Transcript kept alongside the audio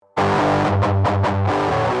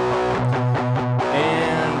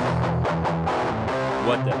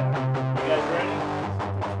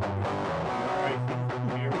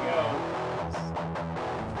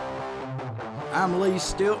Lee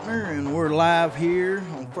Stilner, and we're live here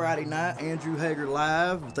on Friday night. Andrew Hager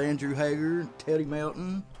Live with Andrew Hager, Teddy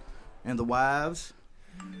Melton, and the wives.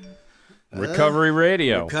 Recovery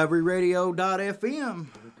Radio. RecoveryRadio.fm.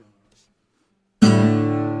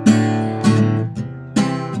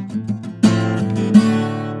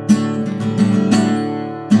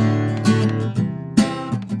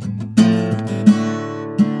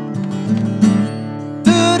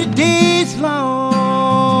 Days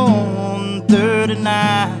long, 30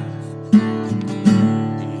 nights,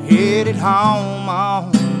 headed home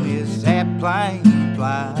on this airplane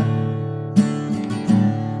flight.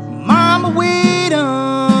 Mama waiting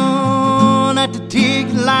at the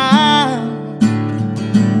ticket line,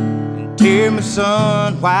 and tell me,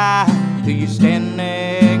 son, why do you stand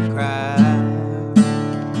there and cry?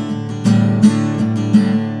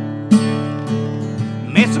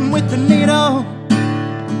 Messing with the needle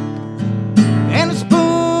and a spoon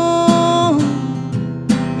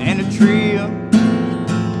and a trip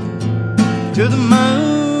to the moon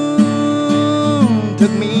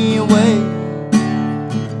took me away.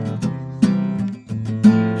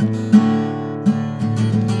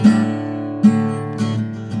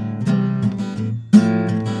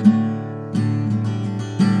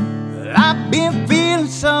 I've been feeling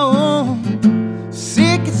so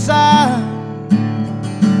sick inside,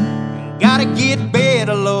 gotta get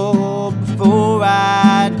better, Lord, before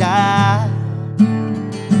I die.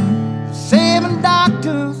 7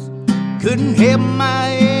 doctors couldn't help my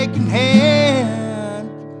aching hand.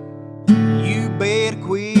 You better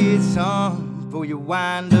quit, son, before you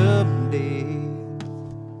wind up dead.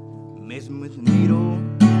 Messing with the needle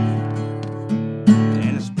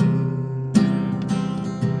and a spoon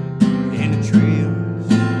and a trips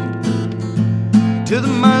to the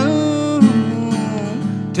moon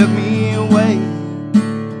took me away.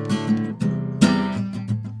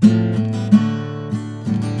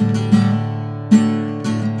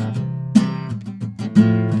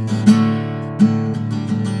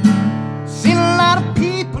 Seen a lot of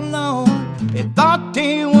people on, they thought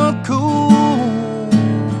they were cool.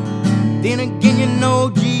 Then again, you know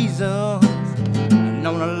Jesus, I've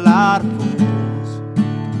known a lot of fools.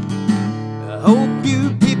 I hope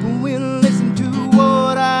you people will listen to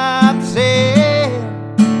what I've said.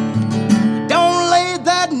 Don't lay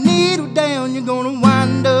that needle down, you're gonna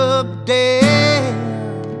wind up dead.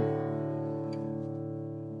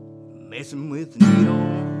 Messing with the needle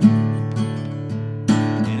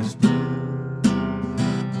and a spoon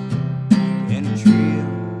and a trip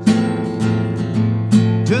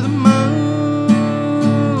to the moon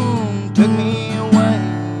took me away.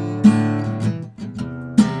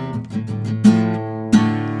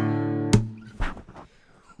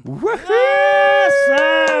 Yes,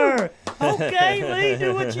 sir. Okay, Lee,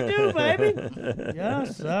 do what you do, baby.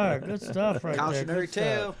 Yes, sir. Good stuff right Cautionary there.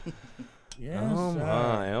 tale. Yes, Oh sir.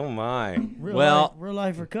 my, oh my. Real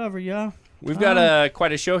life recovery, y'all. We've got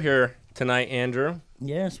quite a show here tonight, Andrew.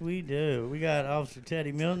 Yes, we do. We got Officer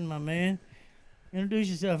Teddy Melton, my man. Introduce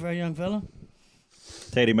yourself, right, young fella.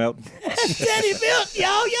 Teddy Melton. Teddy Melton,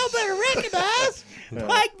 y'all better recognize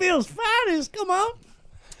Pikeville's finest. Come on.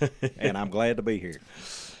 And I'm glad to be here.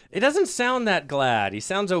 It doesn't sound that glad. He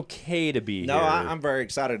sounds okay to be No, here. I'm very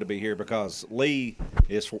excited to be here because Lee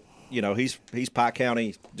is, he's Pike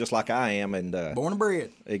County just like I am, and Born and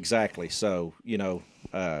bred. exactly. So, and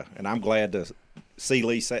I'm glad to see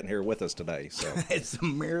Lee sitting here with us today. So, It's a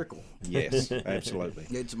miracle. yes, absolutely.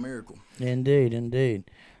 It's a miracle. Indeed, indeed.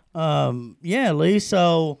 Yeah, Lee,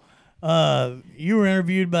 so you were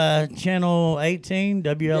interviewed by Channel 18,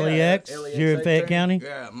 WLEX, here in Fayette County?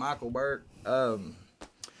 Yeah, Michael Burke.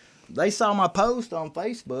 They saw my post on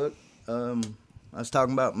Facebook. I was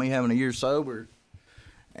talking about me having a year sober,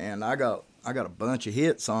 and I got a bunch of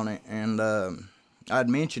hits on it. And I'd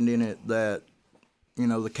mentioned in it that,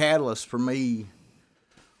 the catalyst for me,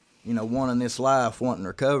 wanting this life, wanting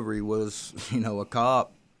recovery was, a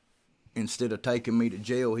cop. Instead of taking me to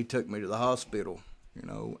jail, he took me to the hospital,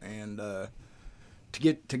 and to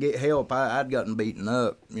get help, I'd gotten beaten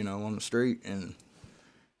up, on the street, and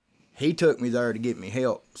he took me there to get me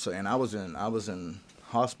help. So, and I was in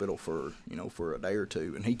hospital for a day or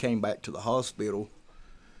two, and he came back to the hospital,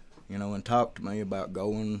 and talked to me about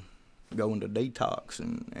going to detox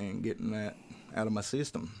and getting that out of my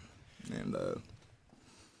system, and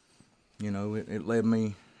it led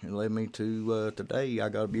me to today. I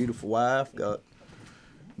got a beautiful wife, got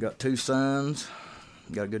 2 sons,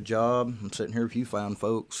 got a good job. I'm sitting here with you fine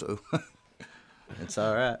folks, so it's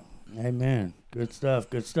all right. Amen. Good stuff.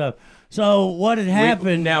 Good stuff. So what had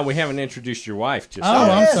happened? Now we haven't introduced your wife. Just I'm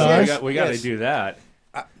yes, sorry. We got to do that.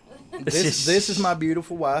 This is my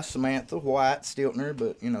beautiful wife, Samantha White Stilner,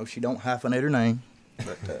 but she don't hyphenate her name.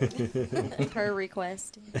 But, Per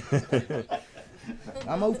request.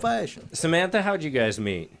 I'm old-fashioned. Samantha, how'd you guys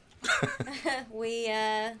meet? We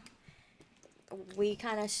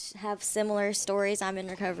kind of have similar stories. I'm in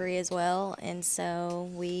recovery as well, and so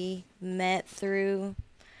we met through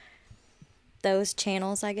those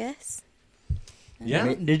channels, I guess.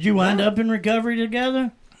 Yeah. Did you wind up in recovery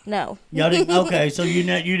together? No. Y'all didn't. Okay, so you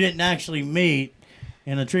didn't actually meet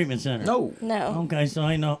in a treatment center. No. Okay, so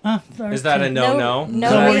I know. Is that a no?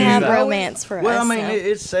 No rehab romance for us. Well, I mean, so.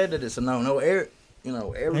 it's said that it's a no. Everybody.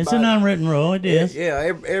 It's an unwritten rule. It is.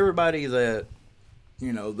 Yeah, everybody that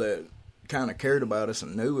that kind of cared about us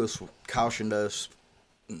and knew us cautioned us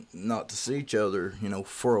not to see each other,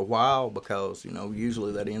 for a while because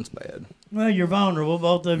usually that ends bad. Well, you're vulnerable.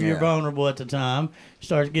 Both of you are Yeah. vulnerable at the time.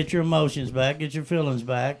 Start to get your emotions back, get your feelings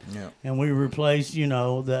back, Yeah. and we replace, the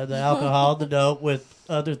alcohol, the dope with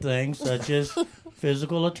other things such as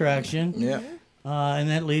physical attraction. Yeah, And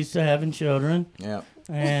that leads to having children. yeah.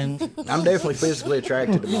 And I'm definitely physically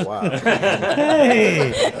attracted to my wife. hey,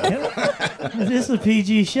 is this a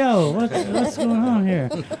PG show? What's going on here?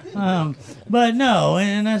 But no,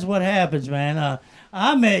 and that's what happens, man.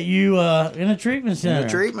 I met you in a treatment center. In the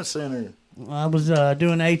treatment center. I was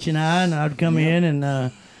doing H&I, and I'd come in,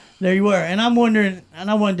 and there you were. And I'm wondering,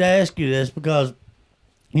 and I wanted to ask you this because,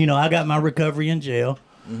 I got my recovery in jail.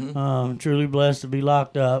 Mm-hmm. Truly blessed to be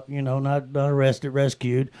locked up, not arrested,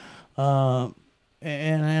 rescued.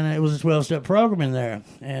 And it was a 12-step program in there,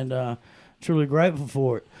 and truly grateful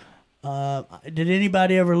for it. Did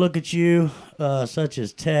anybody ever look at you, such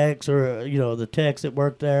as Tex or, the Tex that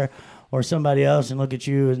worked there, or somebody else and look at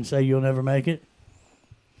you and say you'll never make it?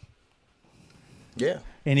 Yeah.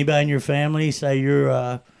 Anybody in your family say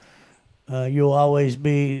you'll always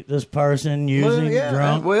be this person using,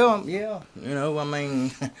 drunk? Well, yeah.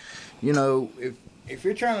 If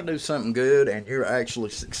you're trying to do something good and you're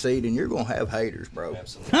actually succeeding, you're gonna have haters, bro.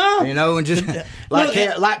 Absolutely. Huh? And just like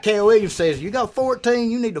Cal Williams says, you got 14,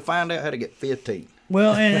 you need to find out how to get 15.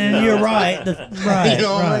 Well, and you're right. Right. You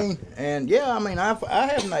know what right. I mean? And yeah, I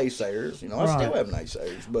have naysayers. I Right. still have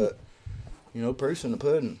naysayers, but proof's in the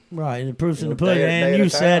pudding. Right, the proof's in the Day pudding, at and a you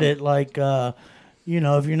said time. it like, if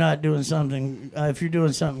you're not doing something, if you're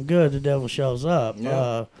doing something good, the devil shows up.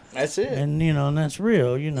 Yeah. That's it. And and that's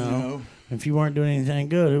real. If you weren't doing anything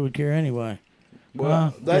good, who would care anyway?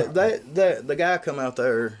 Well, the guy come out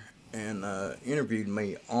there and interviewed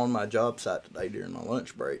me on my job site today during my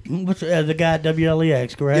lunch break. What's the guy at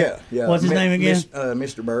WLEX, correct? Yeah. What's his name again?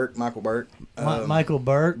 Mr. Burke, Michael Burke. Michael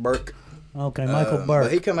Burke. Burke. Okay, Michael Burke.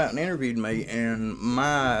 But he come out and interviewed me, and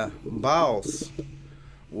my boss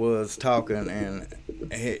was talking, and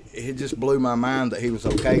it just blew my mind that he was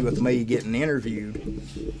okay with me getting interviewed,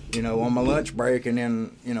 on my lunch break, and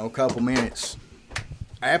then, a couple minutes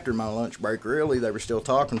after my lunch break, really, they were still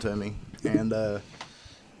talking to me, and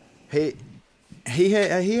he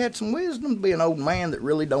had some wisdom to be an old man that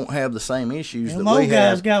really don't have the same issues that old we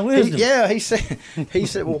guys have. got wisdom. He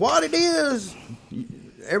said, well, what it is,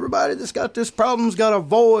 everybody that's got this problem's got a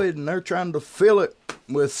void, and they're trying to fill it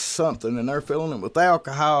with something, and they're filling it with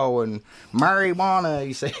alcohol and marijuana.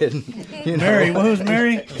 He said, Mary, who's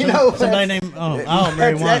Mary? Somebody named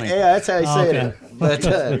marijuana. That's how he said it. But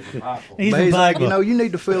he's like, you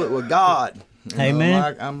need to fill it with God.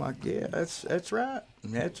 Amen. I'm like, yeah, that's right.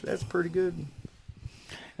 That's pretty good.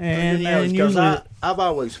 And Because usually, I've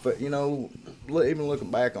always, even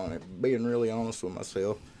looking back on it, being really honest with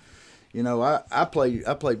myself, I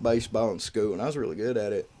played baseball in school, and I was really good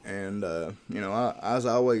at it. And, I was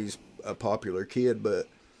always a popular kid, but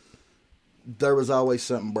there was always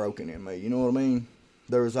something broken in me. You know what I mean?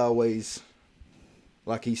 There was always,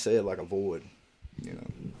 like he said, like a void,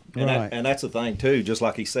 And that's the thing, too, just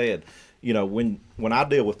like he said. When I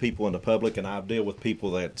deal with people in the public and I deal with people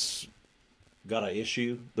that's got an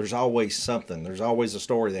issue, there's always something. There's always a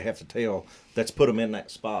story they have to tell that's put them in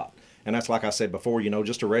that spot. And that's like I said before,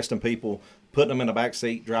 just arresting people, putting them in the back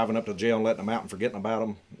seat, driving up to jail and letting them out and forgetting about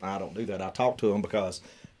them. I don't do that. I talk to them because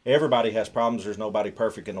everybody has problems. There's nobody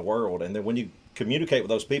perfect in the world. And then when you communicate with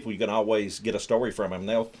those people, you can always get a story from them.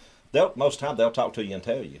 They'll most time they'll talk to you and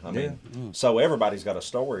tell you. I mean, so everybody's got a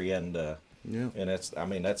story, and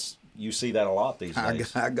that's you see that a lot these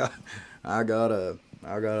days. I got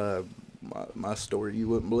my story. You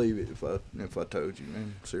wouldn't believe it if I told you,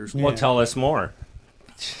 man. Seriously. Well, tell us more.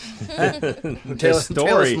 Tell us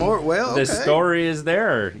more. Well, the okay. story is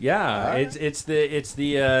there. Yeah, Right. it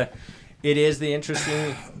is the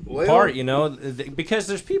interesting part, because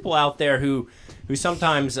there's people out there who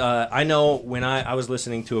sometimes I know when I was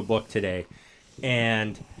listening to a book today,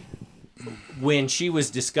 and when she was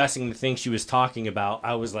discussing the things she was talking about,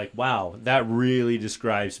 I was like, wow, that really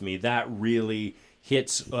describes me. That really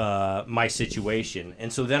hits my situation.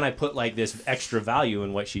 And so then I put like this extra value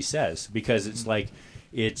in what she says, because it's like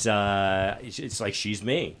it's like she's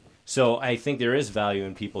me. So I think there is value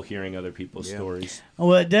in people hearing other people's stories.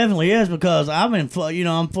 Well, it definitely is, because I'm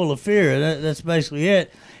full of fear. That's basically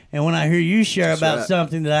it. And when I hear you share about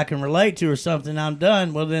something that I can relate to or something I'm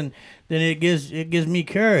done, well, then it gives me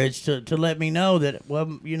courage to let me know that, well,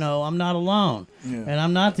 I'm not alone. Yeah. And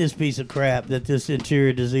I'm not this piece of crap that this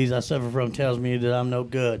interior disease I suffer from tells me that I'm no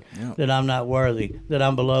good, that I'm not worthy, that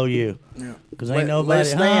I'm below you. Because ain't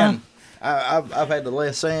nobody... I've had the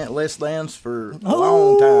less thans for a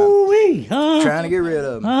long time. Trying to get rid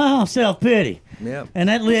of them. Oh, self-pity. Yep. And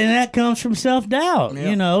that comes from self-doubt.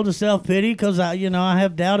 Yep. The self-pity, because I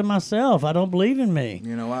have doubt in myself. I don't believe in me.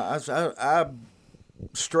 I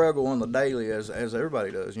struggle on the daily as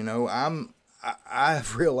everybody does.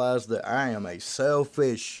 I've realized that I am a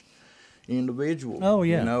selfish individual. Oh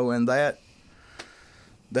yeah. And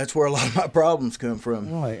that's where a lot of my problems come from.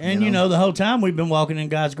 Right. And the whole time we've been walking in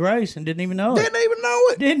God's grace and didn't even know it. Didn't even know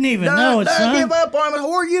it. Didn't even know it, son. Give up on me.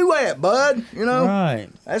 Where you at, bud? Right.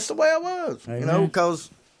 That's the way I was. Amen. Because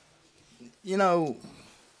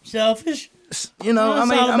selfish. But you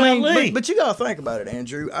gotta think about it,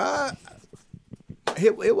 Andrew.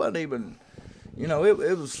 It wasn't even,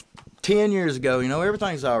 it was 10 years ago.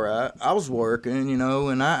 Everything's all right. I was working,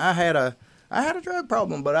 and I had a drug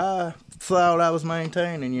problem, but I thought I was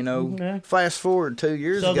maintaining. Okay. Fast forward 2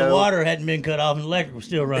 years ago. So the water hadn't been cut off and the electric was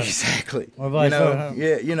still running. Exactly. Or vice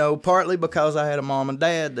versa. Yeah, partly because I had a mom and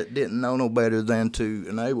dad that didn't know no better than to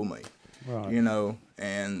enable me. Right.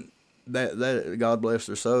 And that God bless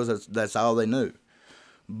their souls. That's all they knew.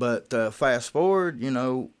 But fast forward,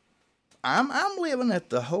 I'm living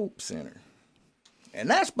at the Hope Center, and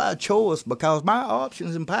that's by choice because my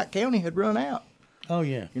options in Pike County had run out. Oh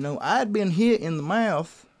yeah. I'd been hit in the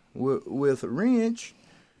mouth with a wrench,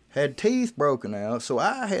 had teeth broken out, so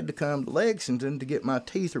I had to come to Lexington to get my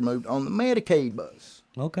teeth removed on the Medicaid bus.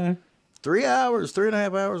 Okay.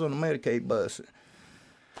 3.5 hours on the Medicaid bus.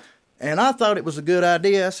 And I thought it was a good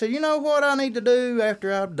idea. I said, you know what I need to do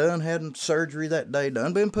after I've done had surgery that day,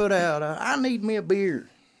 been put out? I need me a beer.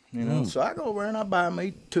 So I go over and I buy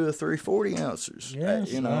me 2 or 3 40 ounces.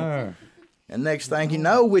 Yes, sir. And next thing you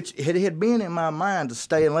know, which it had been in my mind to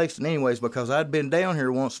stay in Lexington anyways, because I'd been down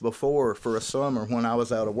here once before for a summer when I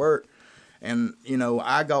was out of work. And,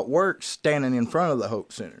 I got work standing in front of the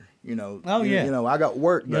Hope Center. Oh, yeah. I got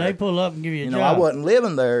work there. They pull up and give you a job. I wasn't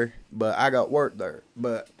living there, but I got work there.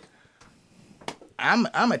 But I'm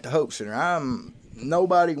at the Hope Center.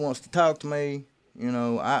 Nobody wants to talk to me.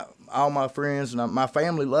 All my friends and my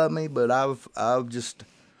family love me, but I've just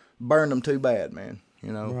burned them too bad, man.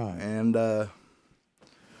 Right. And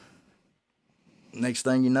next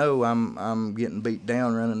thing you know, I'm getting beat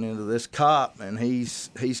down, running into this cop, and he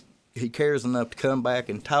cares enough to come back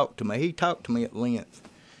and talk to me. He talked to me at length.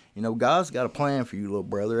 God's got a plan for you, little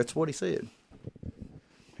brother. That's what he said.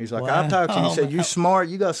 He's like, wow. I talked to you. He said, you smart.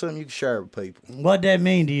 You got something you can share with people. What'd that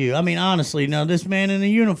mean to you? I mean, honestly, now this man in the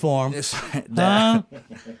uniform.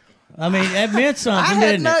 I mean, that meant something,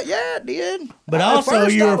 didn't it? Yeah, it did. But also,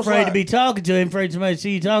 you were afraid to be talking to him, afraid somebody to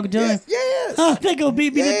see you talking to him? Yes. I think he'll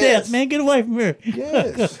beat me to death, man. Get away from here.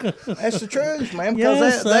 Yes. That's the truth, man.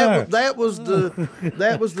 Because that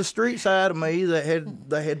was the street side of me that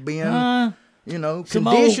had been, some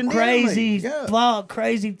conditioned old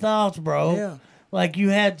crazy thoughts, bro. Yeah. Like you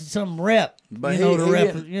had some rep. But he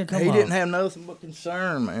didn't have nothing but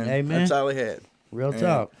concern, man. Amen. That's all he had. Real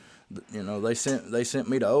talk. They sent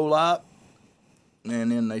me to OLOP, and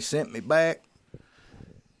then they sent me back,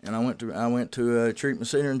 and I went to a treatment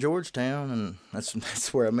center in Georgetown, and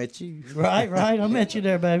that's where I met you. Right. I met you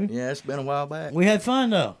there, baby. Yeah, it's been a while back. We had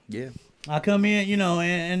fun though. Yeah. I come in,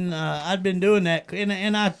 and I'd been doing that,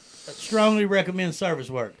 and I strongly recommend service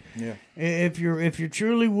work. Yeah. If you're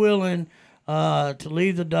truly willing to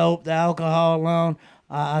leave the dope, the alcohol alone,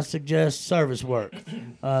 I suggest service work.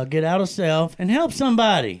 Get out of self and help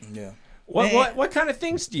somebody. Yeah. What kind of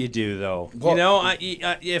things do you do though?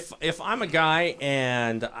 If I'm a guy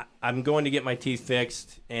and I'm going to get my teeth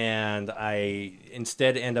fixed and I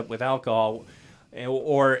instead end up with alcohol,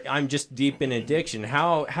 or I'm just deep in addiction,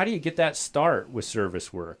 how do you get that start with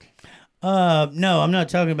service work? No, I'm not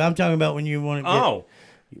talking about. I'm talking about when you want to. Oh.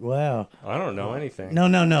 Wow. I don't know anything.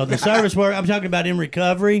 No. The service work, I'm talking about in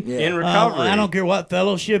recovery. Yeah. In recovery. I don't care what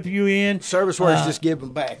fellowship you in. Service work is just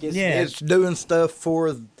giving back. It's doing stuff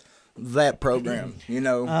for that program. Setting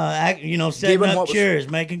Giving up what was- chairs,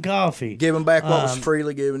 making coffee. Giving back what was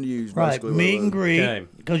freely given to you. is Right, basically what meet it and was. greet, Okay.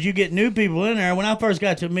 because you get new people in there. When I first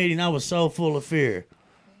got to a meeting, I was so full of fear.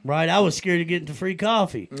 Right, I was scared of getting to free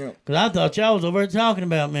coffee because I thought y'all was over there talking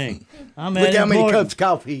about me. I'm Look how many important. cups of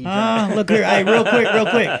coffee you drank. Look here, hey, real quick.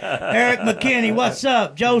 Eric McKinney, what's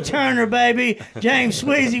up? Joe Turner, baby. James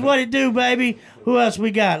Sweezy, what it do, baby? Who else we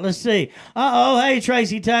got? Let's see. Hey,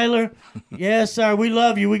 Tracy Taylor. Yes, sir, we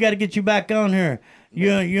love you. We got to get you back on here.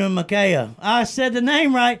 You and Micaiah. I said the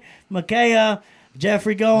name right. Micaiah,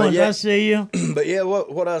 Jeffrey Goins, I see you. But yeah,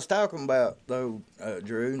 what I was talking about, though,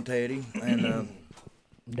 Drew and Teddy, and...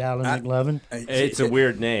 Dallin McLevin. It's a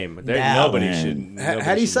weird name. Nobody should.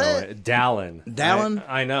 How do you say it? Dallin. Dallin?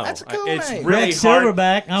 I know. That's a cool It's name. really Rex hard.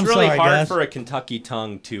 Silverback. I'm it's really sorry, hard guys. for a Kentucky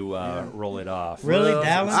tongue to roll it off. Really, Well,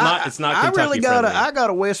 Dallin? It's not I Kentucky really got friendly. I got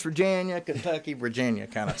a West Virginia, Kentucky, Virginia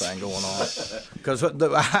kind of thing going on. Because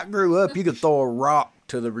I grew up, you could throw a rock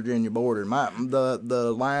to the Virginia border.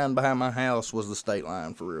 The line behind my house was the state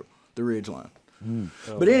line for real, the ridge line.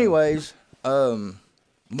 But anyways,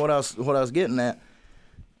 what I was getting at.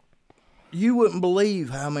 You wouldn't believe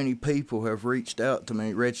how many people have reached out to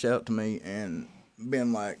me and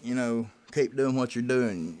been like, keep doing what you're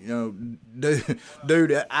doing.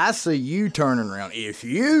 Dude, I see you turning around. If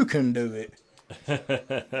you can do it,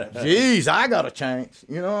 geez, I got a chance.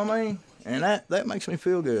 You know what I mean? And that makes me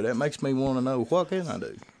feel good. That makes me want to know, what can I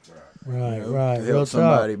do? Right. To Real help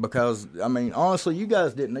somebody. talk. Because, I mean, honestly, you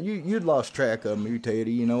guys didn't know. You'd lost track of me,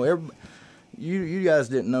 Teddy. You guys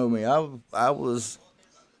didn't know me.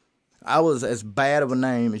 I was as bad of a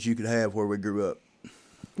name as you could have where we grew up.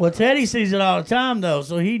 Well, Teddy sees it all the time, though,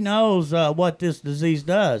 so he knows what this disease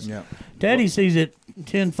does. Yeah. Teddy sees it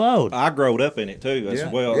tenfold. I growed up in it too as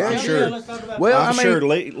well. Yeah. I'm sure. Let's talk about Well, I'm I mean, sure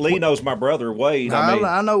Lee knows my brother Wade.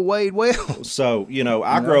 I know Wade well. So,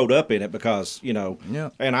 I growed up in it because, Yeah.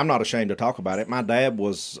 and I'm not ashamed to talk about it. My dad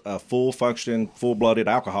was a full-functioning, full-blooded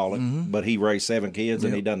alcoholic, but he raised 7 kids,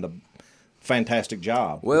 and he done the fantastic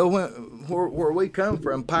job. Well, where we come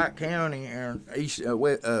from, Pike County and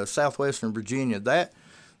southwestern Virginia,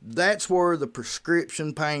 that's where the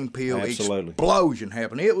prescription pain pill explosion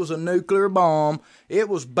happened. It was a nuclear bomb. It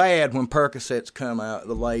was bad when Percocets come out in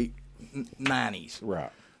the late 90s. Right.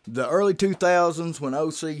 The early 2000s, when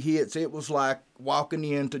OC hits, it was like walking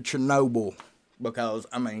into Chernobyl because,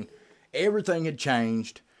 I mean, everything had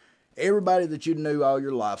changed. Everybody that you knew all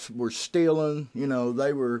your life were stealing.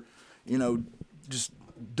 They were, just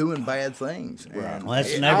doing bad things. Right. And Well, that's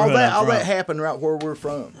the all neighborhood I'm that from. happened right where we're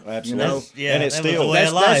from. Absolutely. Yeah, and it's that was still the way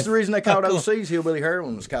of life. That's the reason they called OCs hillbilly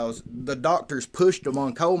heroines, because the doctors pushed them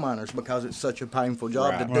on coal miners because it's such a painful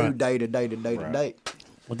job to do day to day to day to day.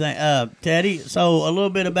 Well, Teddy, so a little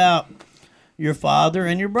bit about your father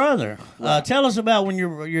and your brother. Tell us about when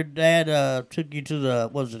your dad took you to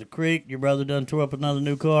the creek. Your brother done tore up another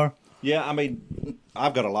new car. Yeah, I mean,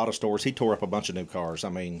 I've got a lot of stories. He tore up a bunch of new cars. I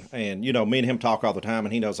mean, and, me and him talk all the time,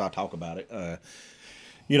 and he knows I talk about it.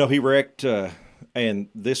 He wrecked, and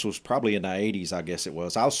this was probably in the 80s, I guess it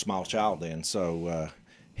was. I was a small child then, so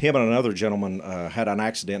him and another gentleman had an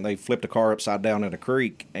accident. They flipped a car upside down in a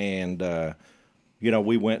creek, and,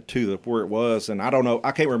 we went to where it was, and I don't know.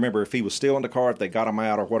 I can't remember if he was still in the car, if they got him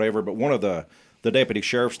out or whatever, but one of the deputy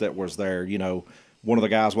sheriffs that was there, one of the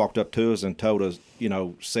guys walked up to us and told us,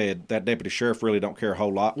 said that deputy sheriff really don't care a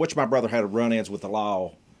whole lot, which my brother had run-ins with the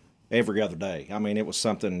law every other day. I mean, it was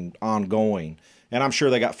something ongoing. And I'm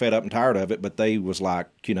sure they got fed up and tired of it, but they was like,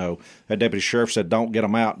 that deputy sheriff said, don't get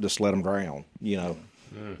them out, just let them drown,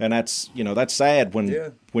 And that's, that's sad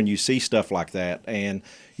when you see stuff like that. And,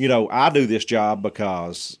 I do this job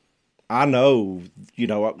because I know,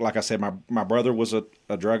 like I said, my brother was a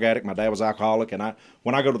drug addict. My dad was alcoholic. And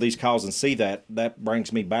when I go to these calls and see that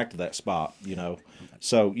brings me back to that spot,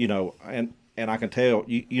 So, and I can tell,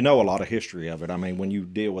 you know a lot of history of it. I mean, when you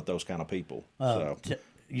deal with those kind of people.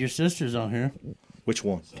 Your sister's on here. Which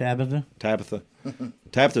one? Tabitha.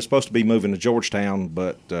 Tabitha's supposed to be moving to Georgetown,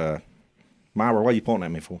 but Myra, what are you pointing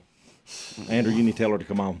at me for? Andrew, you need to tell her to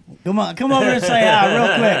come on. Come over and say hi real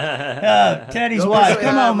quick. Teddy's wife.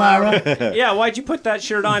 Come on, Myra. Yeah, why'd you put that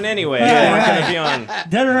shirt on anyway? You weren't going to be on.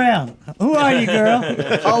 Turn around. Who are you, girl?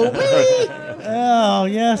 Oh, me! Oh,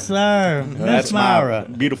 yes, sir. That's Myra.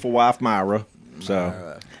 My beautiful wife, Myra.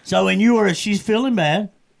 So, and she's feeling bad.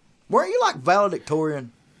 Weren't you like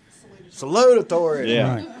valedictorian? Salutatorian.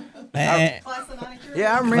 Yeah. Right.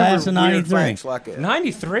 Yeah, I remember Class of weird 93. facts like that.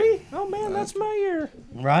 93? Oh, man, that's my year.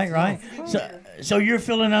 Right. So you're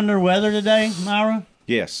feeling under weather today, Myra?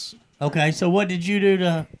 Yes. Okay, so what did you do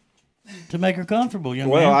to to make her comfortable, young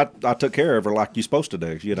Well, man? I took care of her like you're supposed to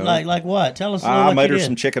do. You know, Like what? Tell us. I what made you her did.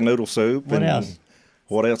 some chicken noodle soup. What and else?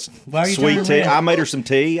 What else? Why are you Sweet turning tea. red? I made her some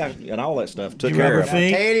tea and all that stuff. Took You care rub of her her.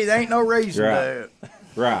 feet? Teddy, there ain't no reason Right. to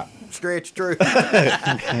Right. stretch through.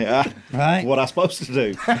 Yeah. Right. What I supposed to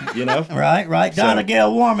do. You know. Right. Donna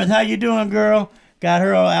Gail Warmouth, how you doing, girl? Got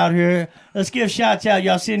her all out here. Let's give shouts out.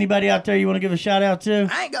 Y'all see anybody out there you want to give a shout out to?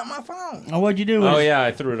 I ain't got my phone. Oh, what'd you do with Oh it? yeah,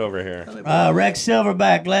 I threw it over here. Rex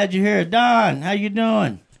Silverback, glad you're here. Don, how you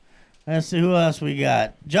doing? Let's see who else we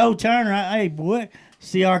got. Joe Turner, hey boy.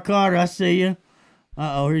 C.R. Carter, I see you.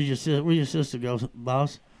 Where's your sister? Where's your sister go,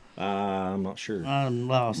 boss? I'm not sure. I'm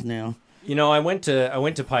lost now. You know, I went to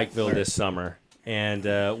Pikeville this summer and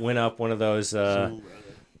went up one of those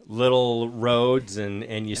little roads,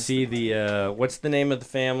 and you see the what's the name of the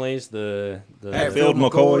families? The Field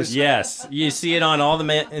McCoys. Yes, you see it on all the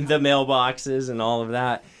mailboxes and all of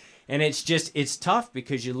that. And it's tough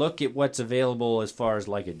because you look at what's available as far as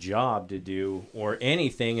like a job to do or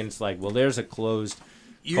anything, and it's like, well, there's a closed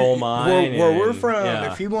coal mine. Where we're and- from,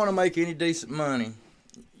 yeah. if you want to make any decent money,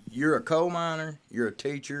 you're a coal miner, you're a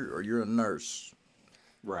teacher, or you're a nurse.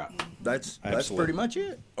 Right. That's Absolutely. pretty much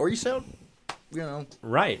it. Or you sell,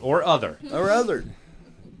 Right, or other. or other.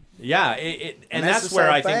 Yeah, and that's that's the where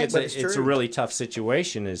sad I think fact, but it's it's a true. really tough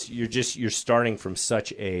situation. Is you're starting from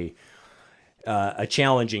such a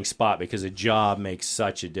challenging spot because a job makes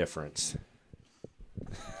such a difference.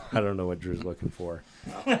 I don't know what Drew's looking for.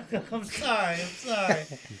 I'm sorry.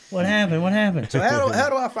 What happened? So how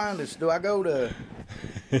do I find this? Do I go to?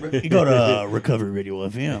 You go to Recovery Radio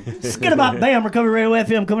FM. Skid about bam, Recovery Radio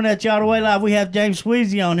FM coming at you all the way live. We have James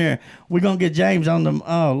Sweezy on here. We're going to get James on the...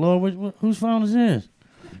 Oh, Lord, whose phone is this?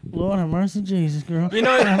 Lord have mercy, Jesus, girl. You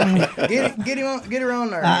know, Get her on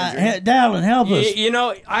there. Andrew. Dallin, help us. you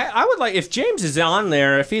know, I would like, if James is on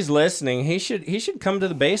there, if he's listening, he should come to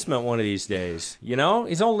the basement one of these days. You know,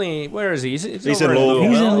 he's only, where is he? He's in over Louisville.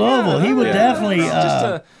 He's in Louisville. He would Yeah. definitely...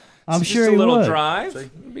 Just I'm sure just he a little would. drive.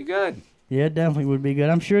 It'd be good. Yeah, it definitely would be good.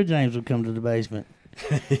 I'm sure James would come to the basement.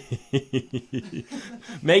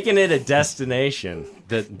 Making it a destination.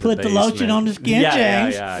 Put the lotion on the skin,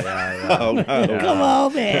 James. Yeah. Oh, no. Come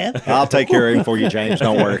on, man. I'll take care of him for you, James.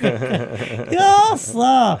 Don't worry. Yes,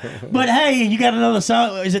 but hey, you got another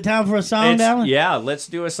song. Is it time for a song, Dallin? Yeah, let's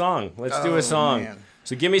do a song. Let's do a song. Man.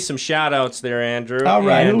 So give me some shout outs there, Andrew. All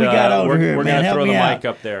right, who and, we got over here, We're man? going to Help throw me the out. mic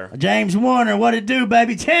up there. James Warner, what it do,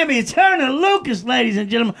 baby? Tammy Turner, Lucas, ladies and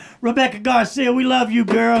gentlemen. Rebecca Garcia, we love you,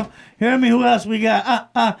 girl. Hear me? Who else we got?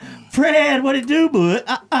 Fred, what it do, bud?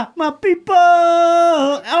 My people.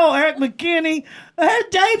 Oh, Eric McKinney.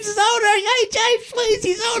 James is on there. Hey, James, please,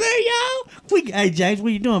 he's on there, y'all. Hey, James,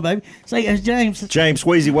 what you doing, baby? Say, it's James. James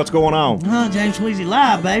Sweezy, what's going on? James Sweezy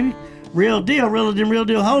live, baby. Real deal, real deal,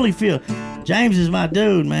 Holyfield. James is my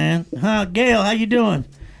dude, man. Gail, how you doing?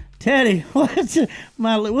 Teddy, what's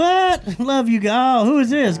what? Love you, guys. Who is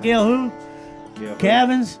this? Gail who?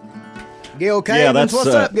 Cavins? Gail Cavins, Yeah, that's, what's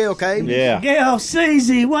up, Gail Cavins? Yeah. Gail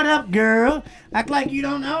CZ, what up, girl? Act like you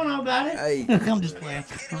don't know nobody. Hey. I'm just playing.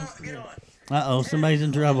 Uh-oh, somebody's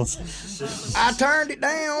in trouble. I turned it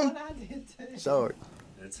down. Sorry.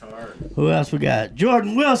 It's hard. Who else we got?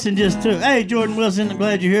 Jordan Wilson just took. Hey, Jordan Wilson,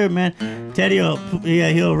 glad you're here, man. Teddy,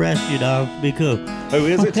 he'll arrest you, dog. Be cool. Who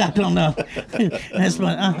is it? I don't know. That's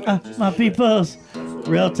my peoples.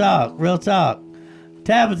 Real talk.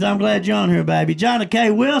 Tabitha, I'm glad you're on here, baby. Johnny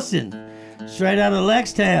K. Wilson, straight out of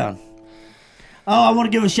Lextown. Oh, I want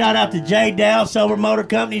to give a shout out to Jay Dow, Sober Motor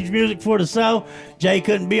Company's Music for the Soul. Jay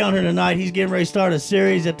couldn't be on here tonight. He's getting ready to start a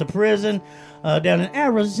series at the prison down in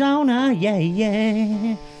Arizona.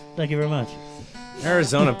 Yeah. Thank you very much.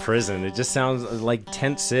 Arizona prison. It just sounds like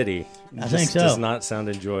Tent City. I think so. Does not sound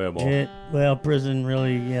enjoyable. Prison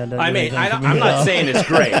really, doesn't I do mean, anything for me I'm at not all. saying it's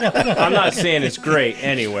great. I'm not saying it's great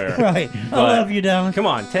anywhere. Right. I But- love you, darling. Come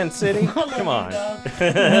on, Tent City. Come on.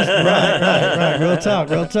 Right. Real talk.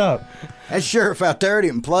 That sheriff out there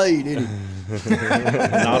didn't play, did he?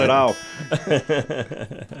 Not at all.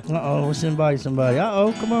 Uh-oh, let's invite somebody.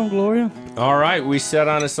 Uh-oh, come on, Gloria. All right, we set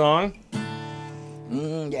on a song.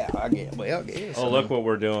 Yeah, I guess. Oh, look what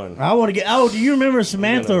we're doing. I want to get. Oh, do you remember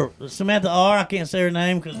Samantha R? I can't say her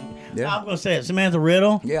name because Yeah. I'm gonna say it. Samantha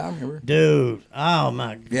Riddle. Yeah, I remember. Dude, oh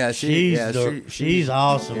my. Yeah, she's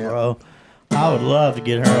awesome, yeah. bro. I would love to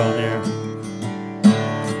get her on there.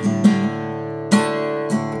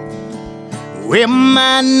 Well,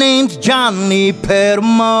 my name's John Lee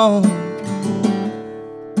Pettimore.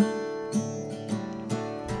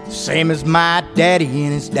 Same as my daddy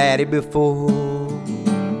and his daddy before.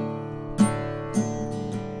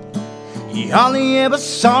 You only ever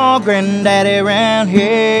saw Granddaddy around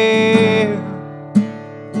here.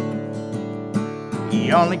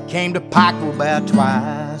 He only came to Pikeville about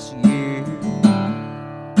twice a year.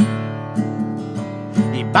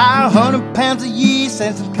 He'd buy 100 pounds of yeast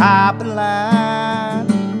and some copper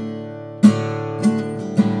line.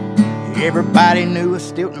 Everybody knew a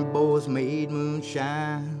Stilner boys made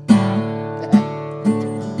moonshine.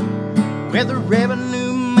 Well, the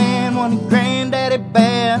revenue man wanted Granddaddy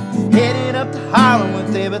bad, headed up to Harlem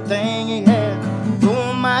with everything he had.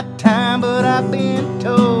 For my time, but I've been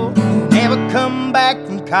told never come back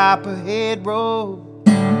from Copperhead Road.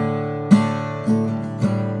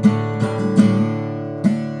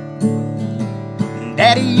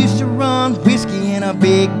 Daddy used to run whiskey in a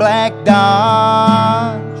big black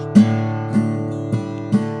Dodge.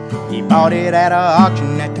 He bought it at an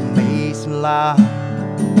auction at the Mason Lodge.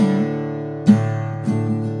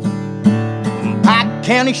 Pike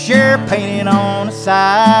County Sheriff painted on the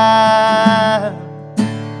side.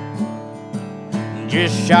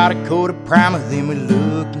 Just shot a coat of primer, then we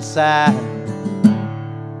looked inside.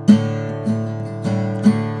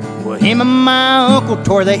 Well, him and my uncle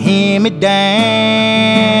tore the hand-me-down,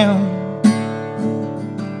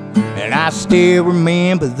 and I still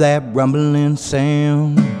remember that rumbling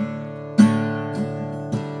sound.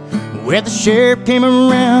 Well, the sheriff came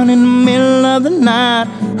around in the middle of the night,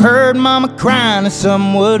 heard Mama crying and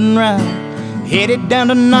something wasn't right. Headed down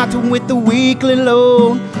to Knoxville with the weekly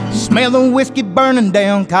load, smell the whiskey burning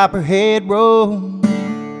down Copperhead Road.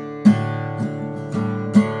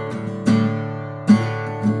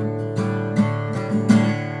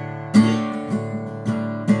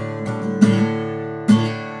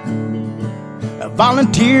 I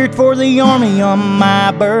volunteered for the Army on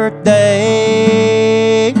my birthday.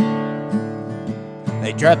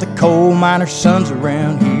 They draft the coal miners' sons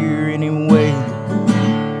around here anyway.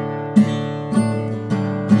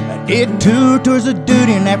 I did 2 tours of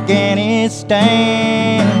duty in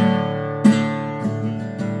Afghanistan.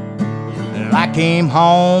 And I came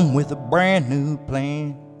home with a brand new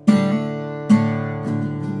plan.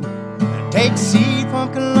 Take seed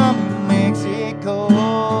from Colombia, Mexico.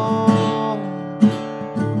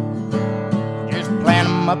 Just plant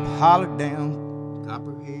 'em up, holler down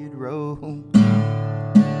Copperhead Road.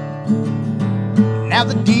 Now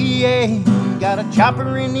the DA got a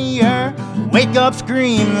chopper in the air. Wake up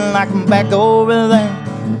screaming like I'm back over there.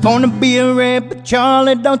 Born to be a red, but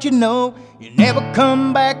Charlie, don't you know you never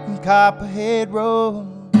come back from Copperhead Road.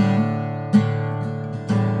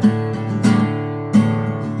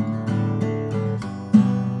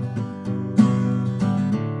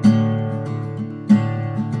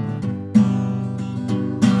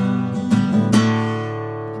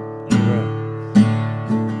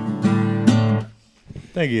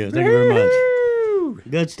 Thank you very much.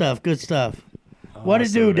 Good stuff. Good stuff. What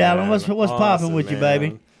it do, Dallin? What's popping with you,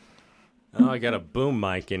 baby? Oh, I got a boom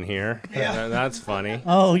mic in here. Yeah. That's funny.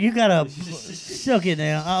 Oh, you got a shook it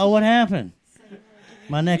now. Oh, what happened?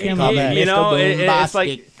 My neck and my back. You know, it's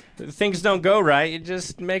like things don't go right. You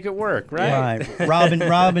just make it work, right? Right.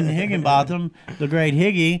 Robin Higginbotham, the great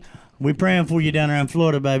Higgy. We praying for you down there in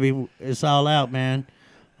Florida, baby. It's all out, man.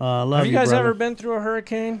 Love Have you guys brother. ever been through a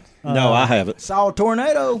hurricane? No, I haven't. Saw a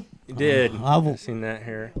tornado. You did. I've seen that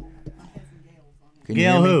here.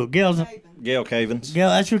 Gail who? Gail Cavins. Gail,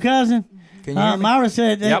 that's your cousin? Can you hear me? Myra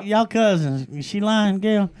said that Yep. y'all cousins. Is she lying,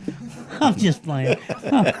 Gail? I'm just playing.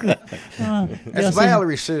 That's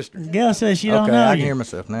Valerie's sister. Gail says she don't Okay, know I you. can hear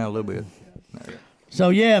myself now a little bit. So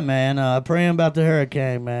yeah, man, praying about the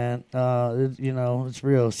hurricane, man. It's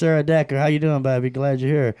real. Sarah Decker, how you doing, baby? Glad you're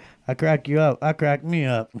here. I crack you up. I crack me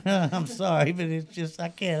up. I'm sorry, but it's just I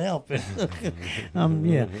can't help it.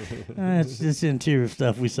 It's just interior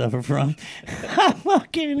stuff we suffer from. I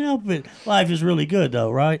can't help it. Life is really good, though,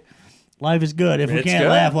 right? Life is good. If we can't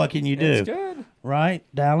laugh, what can you do? It's good. Right,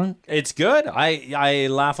 Dallin? It's good. I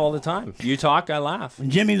laugh all the time. You talk, I laugh.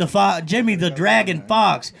 Jimmy the Dragon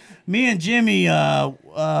Fox. Me and Jimmy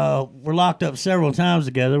were locked up several times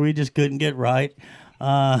together. We just couldn't get right.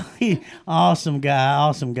 Awesome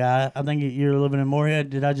guy. I think you're living in Moorhead.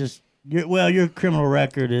 Did I just? Your criminal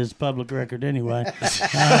record is public record anyway.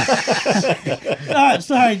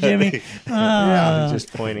 Sorry, Jimmy. I'm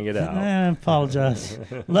just pointing it out. I apologize.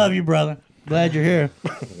 Love you, brother. Glad you're here.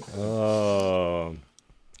 Oh.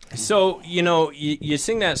 So, you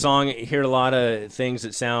sing that song, you hear a lot of things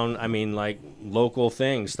that sound, like local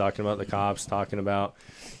things, talking about the cops, talking about,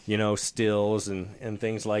 stills and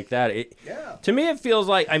things like that. To me, it feels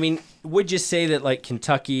like, would you say that, like,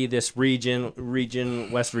 Kentucky, this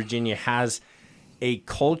region, West Virginia, has a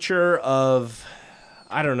culture of,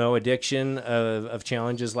 addiction, of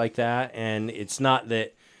challenges like that? And it's not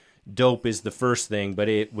that dope is the first thing, but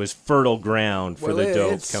it was fertile ground for the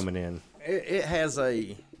dope coming in. it has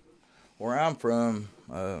where I'm from.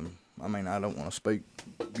 I mean, I don't want to speak.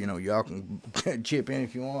 Y'all can chip in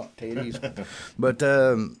if you want, titties. But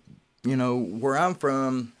where I'm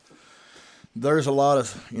from, there's a lot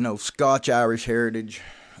of Scotch Irish heritage.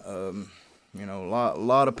 A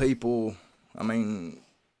lot of people. I mean,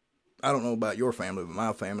 I don't know about your family, but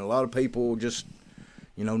my family, a lot of people just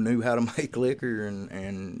knew how to make liquor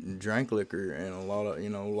and drank liquor, and a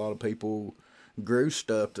lot of people grew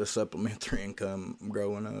stuff to supplement their income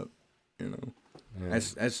growing up. Yeah.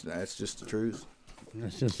 That's just the truth.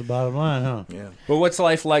 That's just the bottom line, huh? Yeah. Well, what's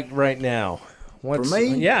life like right now? For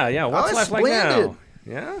me? Yeah. What's life like now?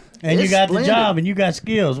 Yeah. And It's you got splendid. the job, and you got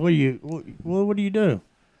skills. What do you do?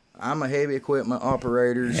 I'm a heavy equipment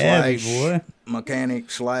operator Heavy, / boy.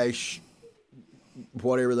 mechanic /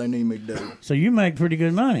 whatever they need me to do. So you make pretty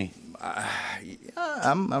good money.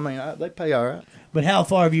 They pay all right. But how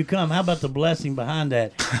far have you come? How about the blessing behind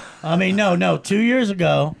that? I mean, no. 2 years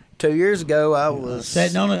ago, 2 years ago, I was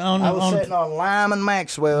sitting on Lyman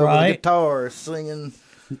Maxwell with a guitar, singing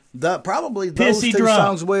probably those Pissy two drunk.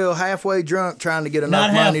 songs. Well, halfway drunk, trying to get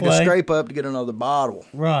enough Not money to halfway. scrape up to get another bottle.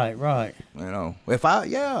 Right. I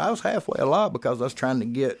was halfway a lot because I was trying to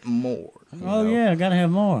get more. Yeah, gotta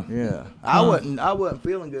have more. Yeah, I wasn't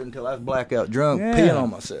feeling good until I was blackout drunk, Yeah. peeing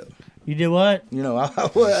on myself. You did what?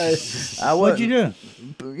 I What'd you do?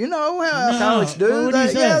 You know how alcoholics do. Well, what'd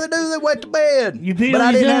you say? They went to bed. You peed but on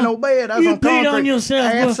I didn't yourself? have no bed. I was You on peed concrete. on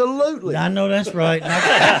yourself, boy. Absolutely. I know that's right.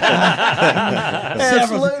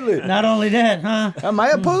 Absolutely. Not only that, huh? I may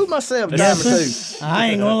have pooed myself a time or two. I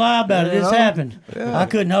ain't gonna lie about it. It's happened. Yeah. I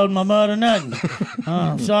couldn't hold my mud or nothing.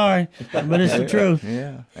 I'm sorry, but it's the truth.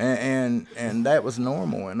 Yeah, and that was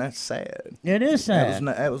normal, and that's sad. It is sad.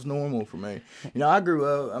 That was normal for me. I grew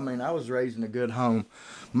up. I mean, I was raised in a good home.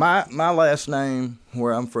 My last name,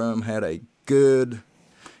 where I'm from, had a good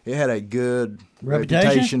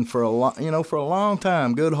reputation for a long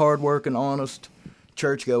time. Good, hardworking, honest,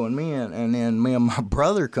 church-going men. And then me and my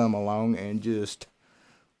brother come along and just,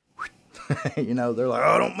 they're like,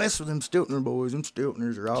 oh, don't mess with them Stiltner boys. Them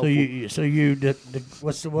Stiltners are awful. So you,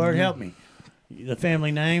 what's the word? Help me. The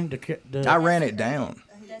family name? I ran it down.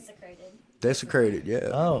 Desecrated. Desecrated, yeah.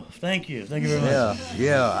 Oh, thank you very much.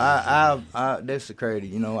 Yeah. I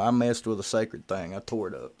desecrated. I messed with a sacred thing. I tore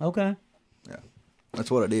it up. Okay. Yeah, that's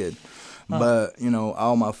what I did. But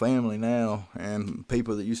all my family now and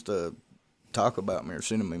people that used to talk about me are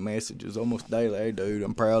sending me messages almost daily. Hey, dude,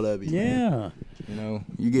 I'm proud of you. Yeah. Man.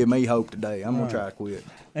 You give me hope today. I'm gonna try to quit.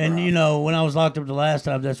 And when I was locked up the last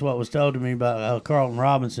time, that's what was told to me about Carlton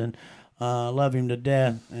Robinson. Love him to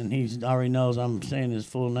death, and he already knows I'm saying his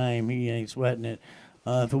full name. He ain't sweating it.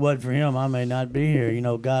 If it wasn't for him, I may not be here.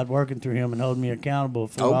 God working through him and holding me accountable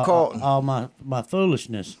for all my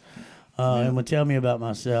foolishness, and would tell me about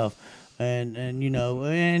myself. And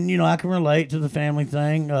I can relate to the family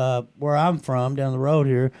thing. Where I'm from, down the road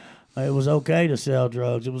here, it was okay to sell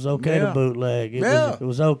drugs. It was okay to bootleg. It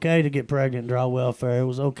was okay to get pregnant and draw welfare. It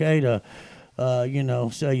was okay to sell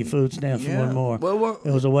your food stamps for one more.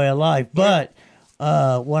 It was a way of life. But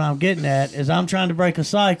what I'm getting at is I'm trying to break a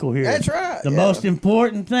cycle here. That's right. The most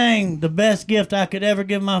important thing, the best gift I could ever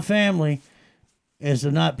give my family is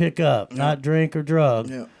to not pick up, not drink or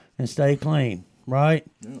drug, and stay clean, right?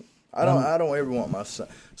 Yeah. I don't ever want my son.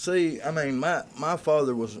 See, I mean, my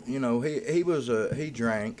father was, he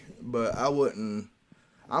drank, but I wouldn't.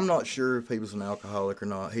 I'm not sure if he was an alcoholic or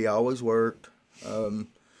not. He always worked. He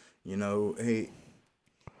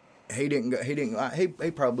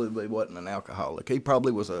probably wasn't an alcoholic. He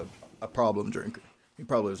probably was a problem drinker. He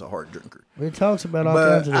probably was a hard drinker. It talks about all But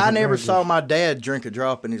kinds of different I never drinks. saw my dad drink a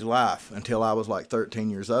drop in his life until I was like 13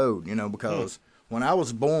 years old, because when I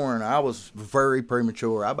was born, I was very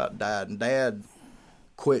premature. I about died, and Dad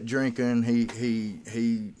quit drinking.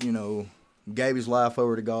 He gave his life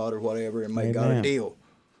over to God or whatever and made God a deal,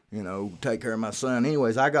 take care of my son.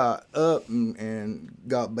 Anyways, I got up and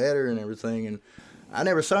got better and everything, and I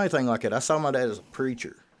never saw anything like it. I saw my dad as a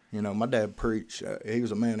preacher. My dad preached. He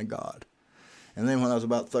was a man of God. And then when I was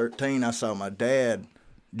about 13, I saw my dad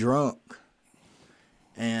drunk,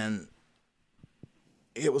 and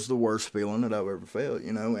it was the worst feeling that I've ever felt,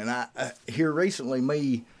 And I here recently,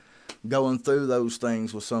 me going through those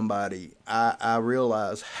things with somebody, I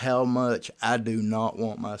realized how much I do not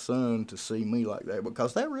want my son to see me like that,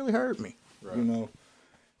 because that really hurt me, right.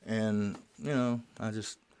 And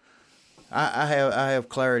I have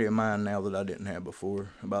clarity of mind now that I didn't have before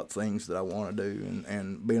about things that I want to do,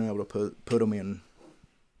 and being able to put them in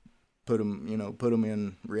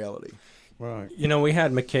reality. Right. We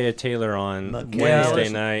had Micaiah Taylor on Wednesday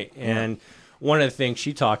night, and one of the things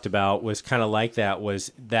she talked about was kind of like that,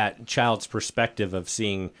 was that child's perspective of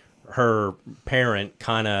seeing her parent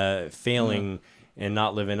kind of failing and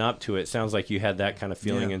not living up to it. Sounds like you had that kind of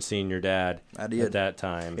feeling in seeing your dad at that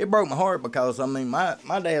time. It broke my heart because, I mean, my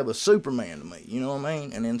dad was Superman to me, you know what I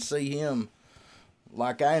mean? And then see him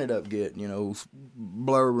like I ended up getting, you know,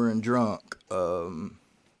 blubbering drunk,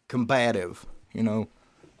 combative, you know,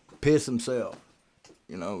 piss himself.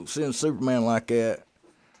 You know, seeing Superman like that,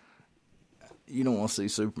 you don't want to see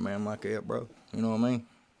Superman like that, bro. You know what I mean?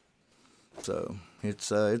 So it's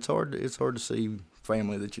hard to see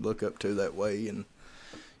family that you look up to that way, and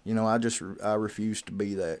you know, I refuse to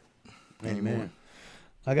be that anymore. Amen.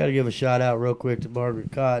 I got to give a shout out real quick to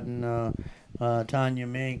Margaret Cotton,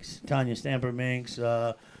 Tanya Stamper Minks,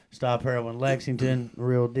 Stop Heroin Lexington,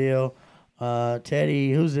 real deal.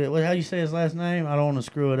 Teddy, who's it? How you say his last name? I don't want to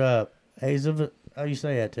screw it up. How you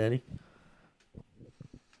say that, Teddy?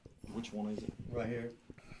 Which one is it? Right here.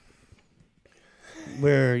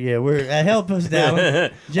 We're help us,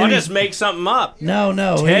 Dallin. I'll just make something up. No,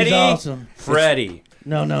 Teddy, he's awesome. Freddie.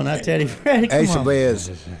 No, not Teddy. Freddie, come Ace on. of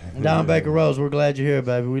Bez. Don Baker Rose, we're glad you're here,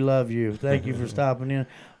 baby. We love you. Thank you for stopping in.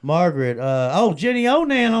 Margaret, Jenny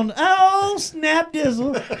Onan snap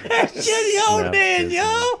dizzle. Jenny Onan,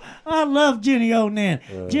 yo. I love Jenny Onan.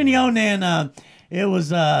 Jenny Onan, it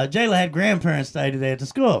was, Jayla had grandparents stay today at the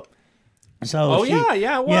school. So it was.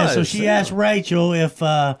 Yeah, so she asked Rachel if,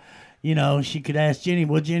 she could ask Jenny.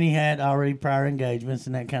 Well, Jenny had already prior engagements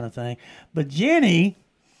and that kind of thing. But Jenny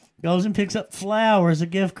goes and picks up flowers, a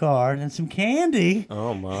gift card, and some candy.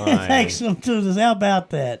 Oh, my. And takes them to us. How about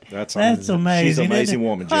that? That's amazing. She's an amazing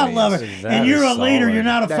woman, Jenny. I love her. And you're a leader. You're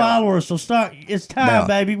not a follower. So it's time,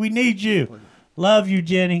 baby. We need you. Love you,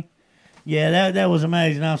 Jenny. Yeah, that was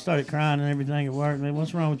amazing. I started crying and everything at work. Man,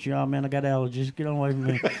 what's wrong with y'all, man? I got allergies. Get on away from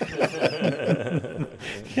me.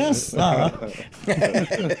 Yes, sir.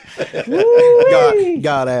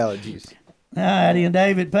 got allergies. Hi, Eddie and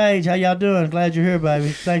David Page. How y'all doing? Glad you're here, baby.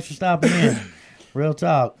 Thanks for stopping in. Real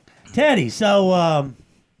talk. Teddy, so,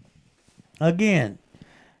 again,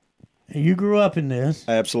 you grew up in this.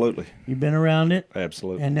 Absolutely. You've been around it.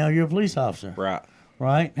 Absolutely. And now you're a police officer. Right.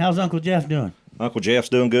 Right? How's Uncle Jeff doing? Uncle Jeff's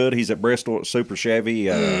doing good. He's at Bristol at Super Chevy,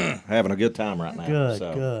 having a good time right now.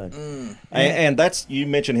 Good. And that's, you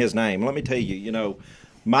mentioned his name. Let me tell you,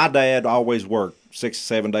 my dad always worked 6 to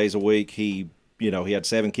 7 days a week. He had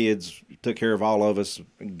 7 kids, took care of all of us,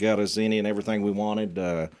 got us any and everything we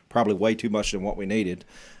wanted, probably way too much than what we needed.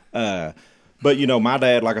 But, my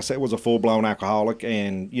dad, like I said, was a full-blown alcoholic,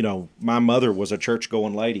 and, my mother was a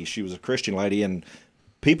church-going lady. She was a Christian lady, and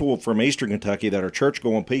people from Eastern Kentucky that are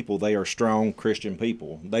church-going people, they are strong Christian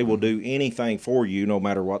people. They will do anything for you, no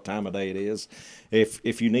matter what time of day it is.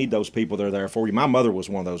 If you need those people, they're there for you. My mother was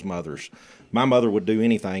one of those mothers. My mother would do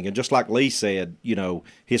anything. And just like Lee said,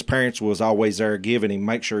 his parents was always there giving him,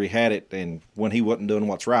 make sure he had it, and when he wasn't doing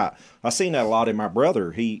what's right. I seen that a lot in my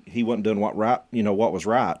brother. He wasn't doing what was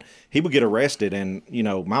right. He would get arrested, and,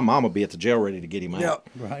 my mom would be at the jail ready to get him out.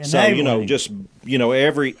 Right. So,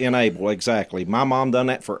 every enable, exactly. My mom done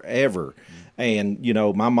that forever. And,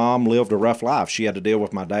 my mom lived a rough life. She had to deal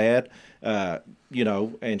with my dad,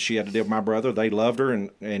 and she had to deal with my brother. They loved her,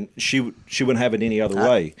 and she wouldn't have it any other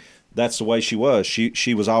way. That's the way she was.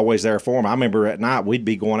 She was always there for him. I remember at night we'd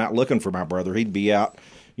be going out looking for my brother. He'd be out,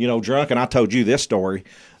 drunk. And I told you this story,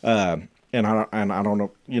 and I don't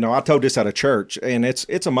know. I told this at a church, and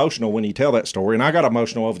it's emotional when you tell that story. And I got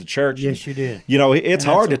emotional over the church. Yes, you did. It's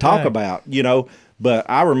hard to talk about. But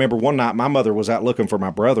I remember one night my mother was out looking for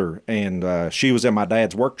my brother, and she was in my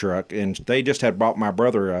dad's work truck, and they just had brought my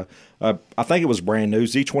brother I think it was brand new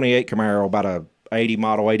Z28 Camaro, about a 80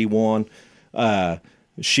 model 81.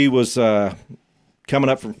 She was coming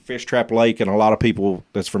up from Fish Trap Lake, and a lot of people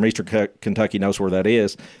that's from Eastern Kentucky knows where that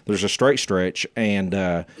is. There's a straight stretch,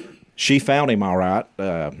 and she found him all right.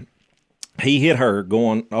 He hit her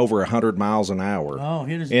going over 100 miles an hour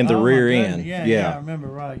in the rear end. Yeah, I remember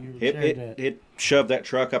right. You shared that. It shoved that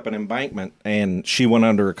truck up an embankment, and she went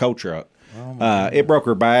under a coal truck. It broke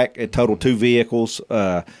her back. It totaled 2 vehicles.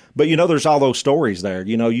 But, there's all those stories there.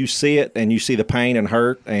 You see it, and you see the pain and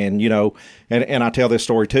hurt. And, and I tell this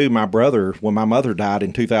story, too. My brother, when my mother died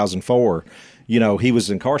in 2004, he was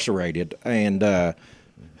incarcerated. And a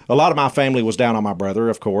lot of my family was down on my brother,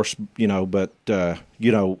 of course, but,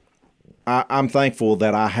 I'm thankful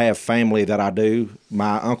that I have family that I do.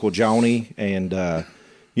 My Uncle Joni and,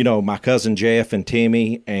 my cousin Jeff and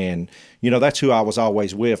Timmy, and, that's who I was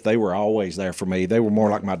always with. They were always there for me. They were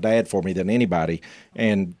more like my dad for me than anybody.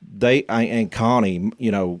 And and Connie,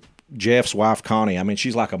 Jeff's wife, Connie, I mean,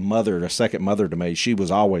 she's like a second mother to me. She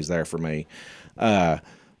was always there for me.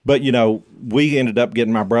 But, we ended up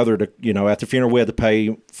getting my brother to, at the funeral, we had to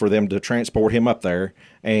pay for them to transport him up there.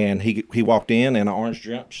 And he walked in an orange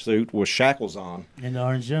jumpsuit with shackles on. In the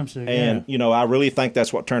orange jumpsuit, and, I really think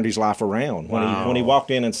that's what turned his life around. When he walked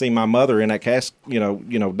in and seen my mother in that casket,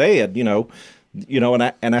 dead,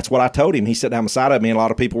 and that's what I told him. He sat down beside of me, and a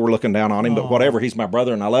lot of people were looking down on him, but whatever, he's my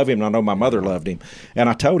brother, and I love him, and I know my mother loved him. And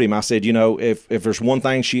I told him, I said, if there's one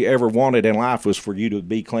thing she ever wanted in life was for you to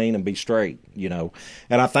be clean and be straight, and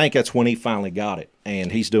I think that's when he finally got it,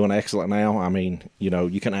 and he's doing excellent now. I mean,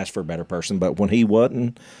 you can ask for a better person, but when he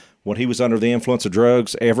was under the influence of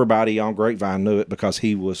drugs, everybody on Grapevine knew it because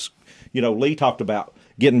he was, Lee talked about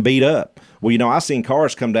getting beat up. Well, I seen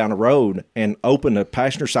cars come down the road and open the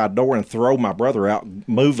passenger side door and throw my brother out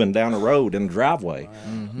moving down the road in the driveway.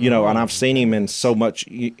 Mm-hmm. And I've seen him in so much,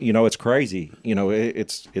 it's crazy.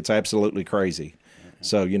 It's absolutely crazy.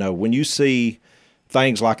 So, when you see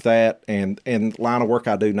things like that and line of work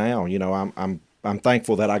I do now, I'm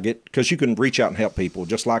thankful that I get, because you can reach out and help people,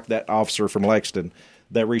 just like that officer from Lexington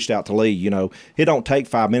that reached out to Lee. It don't take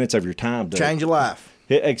 5 minutes of your time to change your life.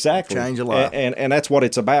 Exactly. Change your life. And that's what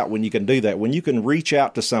it's about when you can do that. When you can reach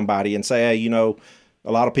out to somebody and say, hey,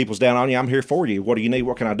 a lot of people's down on you. I'm here for you. What do you need?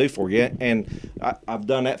 What can I do for you? And I've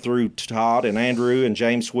done that through Todd and Andrew and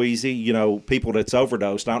James Sweezy, people that's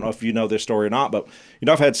overdosed. I don't know if you know this story or not, but,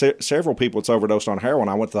 I've had several people that's overdosed on heroin.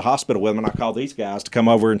 I went to the hospital with them, and I called these guys to come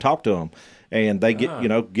over and talk to them. And they get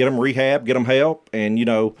them rehab, get them help. And,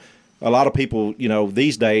 a lot of people,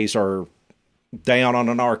 these days are down on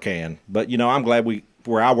an Narcan. But, I'm glad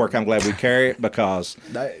where I work, I'm glad we carry it because,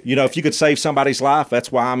 if you could save somebody's life,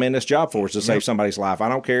 that's why I'm in this job for, is to save somebody's life. I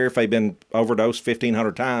don't care if they've been overdosed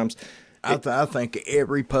 1,500 times. I think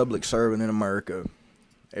every public servant in America,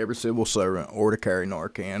 every civil servant ought to carry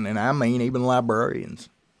Narcan, and I mean even librarians.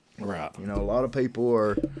 Right. A lot of people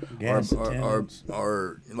are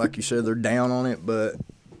like you said, they're down on it, but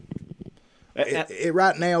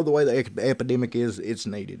right now, the way the epidemic is, it's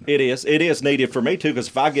needed. It is needed for me too. Because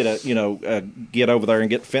if I get get over there and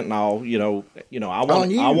get fentanyl,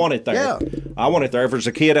 I want it there. Yeah. I want it there. If there's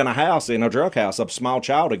a kid in a house, in a drug house, a small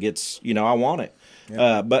child that gets, I want it.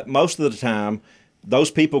 Yeah. But most of the time,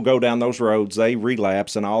 those people go down those roads, they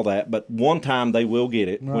relapse and all that. But one time they will get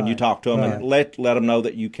it when you talk to them and let them know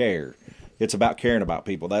that you care. It's about caring about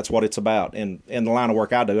people. That's what it's about. And in the line of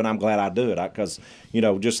work I do, and I'm glad I do it, because,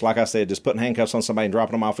 just like I said, just putting handcuffs on somebody and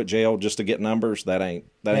dropping them off at jail just to get numbers, that ain't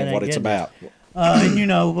what it's about.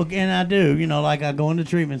 And I do, like I go into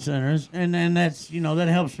treatment centers, and that's, that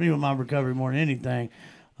helps me with my recovery more than anything.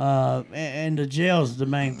 And the jail's the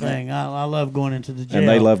main thing. I love going into the jail. And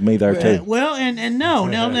they love me there too. Now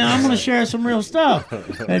I'm going to share some real stuff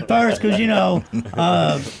at first, because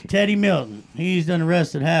Teddy Melton, he's done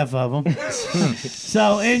arrested half of them.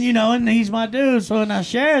 So and he's my dude. So and I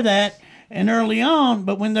share that, and early on,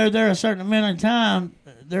 but when they're there a certain amount of time,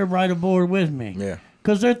 they're right aboard with me. Yeah,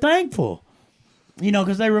 because they're thankful.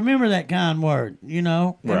 Because they remember that kind word,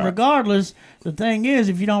 And regardless, the thing is,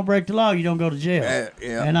 if you don't break the law, you don't go to jail.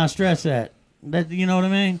 Yeah. And I stress that. You know what I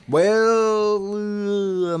mean?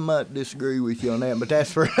 Well, I might disagree with you on that, but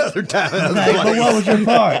that's for another time. But what was your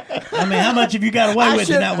part? I mean, how much have you got away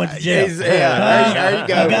with and not went to jail? There you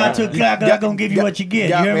go. God gonna give you what you get.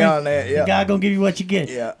 Got you hear me on that, yeah. God gonna give you what you get.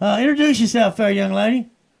 Yeah. Introduce yourself, fair young lady.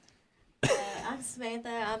 Samantha,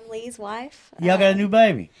 I'm Lee's wife. Y'all got a new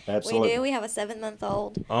baby? Absolutely. We do. We have a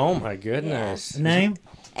 7-month-old. Oh my goodness. Yeah. Name?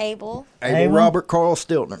 Abel. Robert Carl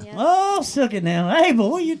Stilner. Yes. Oh, suck it now.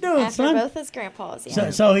 Abel, what you doing, After son? both his grandpas,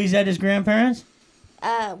 yeah. So he's at his grandparents'?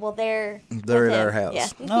 Well, they're at our house. Yeah.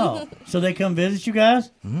 Oh, so they come visit you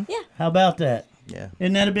guys? Mm-hmm. Yeah. How about that? Yeah.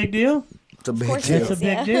 Isn't that a big deal? It's a big course deal. it It's a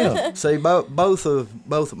big deal. See, both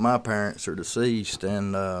of my parents are deceased,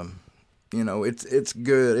 and it's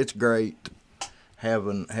good. It's great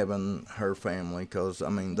having her family, because I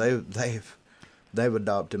mean they've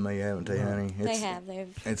adopted me, haven't they, honey? They have.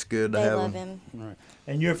 It's good to they have love them. him. Right.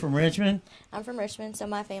 And you're from Richmond? I'm from Richmond, so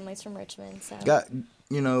my family's from Richmond. So Got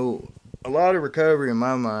a lot of recovery in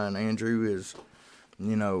my mind, Andrew, is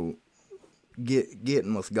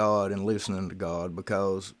getting with God and listening to God,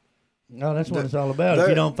 because No, that's what it's all about. If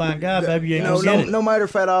you don't find God, baby, you ain't gonna get it. No matter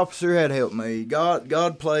if that officer had helped me,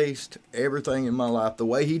 God placed everything in my life the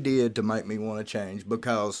way He did to make me want to change.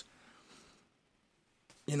 Because,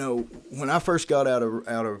 when I first got out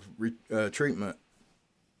of treatment,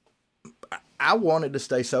 I wanted to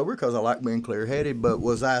stay sober because I like being clear-headed. But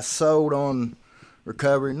was I sold on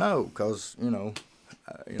recovery? No, because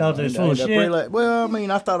Thought they was full of shit. Well, I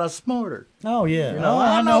mean, I thought I was smarter. Oh yeah,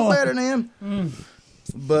 I know better than him.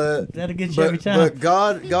 But that'll get you every time. But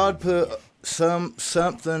God put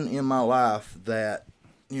something in my life that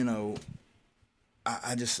you know,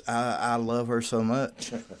 I love her so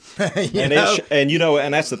much. And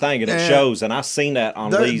that's the thing, and it shows. And I seen that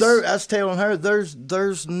on Lee's. I was telling her,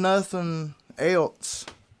 there's nothing else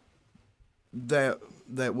that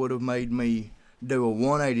would have made me do a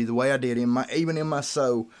 180 the way I did even in my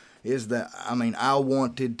soul. Is that I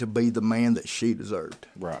wanted to be the man that she deserved.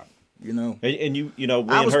 Right. You know, and me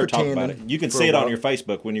and her talk about it. You can see it on your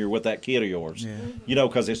Facebook when you're with that kid of yours. Yeah. You know,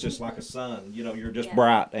 because it's just like a son. You know, you're just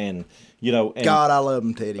bright, and you know. And, God, I love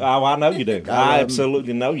him, Teddy. Oh, I know you do. I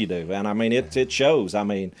absolutely know you do, and I mean it shows. I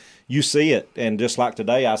mean, you see it, and just like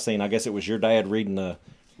today, I guess it was your dad reading a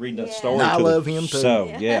story. I love him too.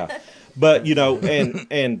 So yeah, but you know,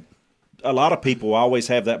 and a lot of people always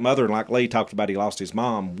have that mother, and like Lee talked about, he lost his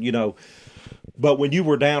mom. You know, but when you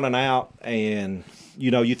were down and out, and you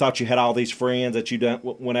know, you thought you had all these friends that you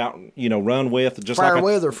went out, you know, run with, just fair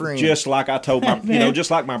weather friends. Just like I told my, you know, just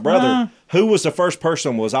like my brother, who was the first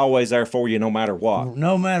person was always there for you, no matter what.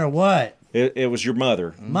 No matter what. It was your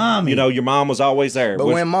mother, Mommy. You know, your mom was always there. But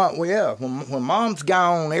when mom's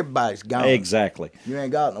gone, everybody's gone. Exactly. You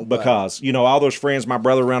ain't got nobody. Because you know all those friends my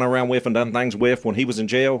brother ran around with and done things with when he was in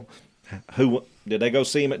jail. Who did they go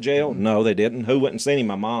see him at jail? No, they didn't. Who went and seen him?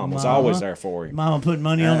 My mom was always there for him. Mama put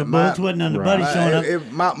money on the books, wasn't none of the buddies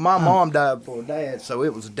showing up. My mom died before Dad, so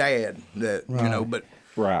it was Dad that you know. But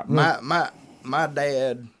my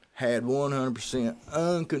dad had 100%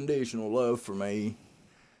 unconditional love for me,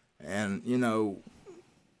 and you know,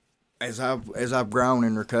 as I've grown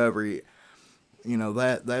in recovery, you know,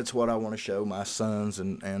 that's what I want to show my sons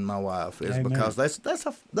and my wife is. Amen. Because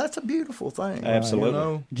that's a beautiful thing. Absolutely. You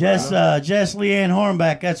know? Jess Leanne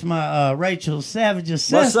Hornback, that's my Rachel Savage's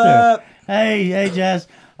sister. What's up? Hey Jess.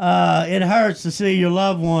 It hurts to see your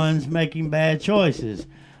loved ones making bad choices,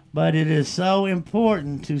 but it is so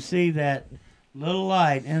important to see that little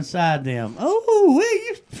light inside them. Oh,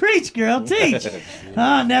 you preach, girl, teach.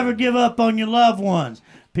 Never give up on your loved ones.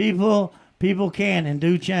 People can and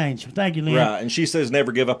do change. Thank you, Lynn. Right, and she says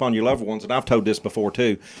never give up on your loved ones, and I've told this before,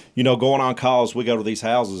 too. You know, going on calls, we go to these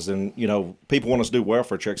houses, and, you know, people want us to do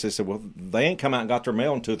welfare checks. They said, well, they ain't come out and got their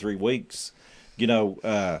mail in 2 or 3 weeks, you know,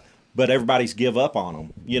 but everybody's give up on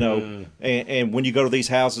them, you know. And when you go to these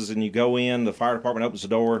houses and you go in, the fire department opens the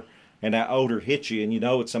door, and that odor hits you, and you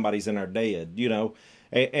know it's somebody's in there dead, you know.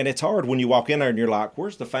 And it's hard when you walk in there and you're like,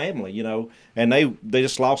 where's the family, you know? And they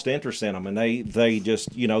just lost interest in them. And they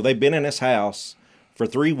just, you know, they've been in this house for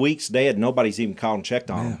 3 weeks dead. Nobody's even called and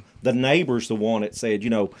checked on them. The neighbor's the one that said, you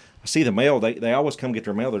know, I see the mail. They always come get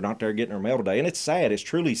their mail. They're not there getting their mail today. And it's sad. It's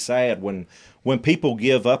truly sad when people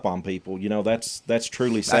give up on people. You know, that's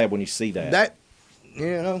truly sad when you see that. You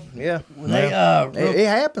know, yeah. It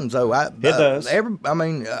happens though. It does.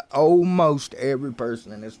 Almost every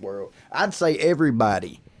person in this world, I'd say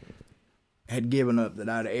everybody, had given up that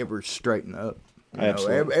I'd ever straighten up.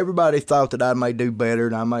 Absolutely. Everybody thought that I may do better,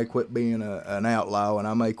 and I may quit being an outlaw, and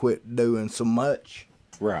I may quit doing so much.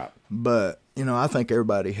 Right. But you know, I think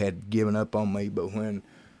everybody had given up on me. But when,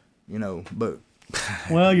 you know,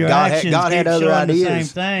 well, your actions keep showing the same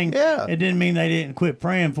thing. Yeah. It didn't mean they didn't quit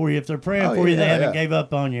praying for you. If they're praying for you, they haven't gave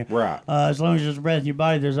up on you. Right. As long as there's breath in your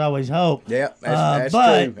body, there's always hope. Yeah, that's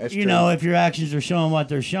but, true. That's you true. know, if your actions are showing what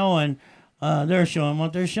they're showing what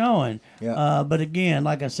they're showing. Yeah. But again,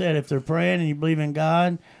 like I said, if they're praying and you believe in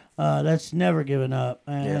God, that's never giving up.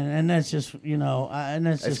 And that's just, you know, and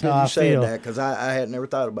that's just how I feel. That because I had never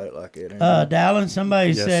thought about it like that. Dallin,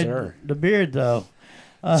 somebody said sir. The beard, though.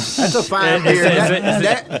 That's a fine beard.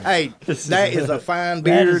 That is a fine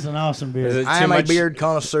beard. That is an awesome beard. I am a beard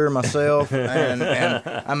connoisseur myself, and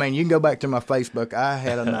I mean, you can go back to my Facebook. I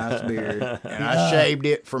had a nice beard, and I shaved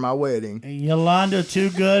it for my wedding. Yolanda,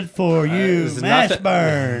 too good for you,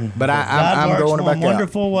 Mashburn. But I'm going back out.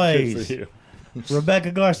 Wonderful ways.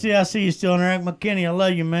 Rebecca Garcia, I see you still in Eric McKinney. I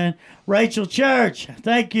love you, man. Rachel Church,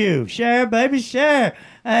 thank you. Share, baby, share.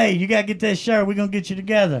 Hey, you got to get that share. We're going to get you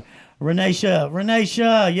together. Renee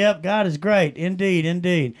Shaw, yep, God is great.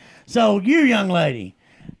 Indeed. So, you, young lady,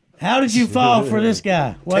 how did you fall for this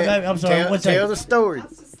guy? I'm sorry, what's that? Tell the story.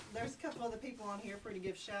 There's a couple other people on here for you to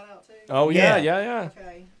give a shout out to. Oh, yeah.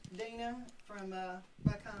 Okay. Dina from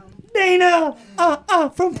back home. Dina,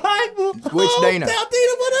 from Pikeville. Which Dina? Tell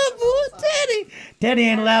Dina what up, boy. Teddy. Teddy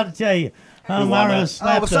ain't allowed to tell you. Myra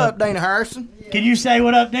slapped what's up, Dana Harrison? Can you say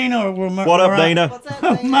what up, Dina? Or what up, Dana? What's up,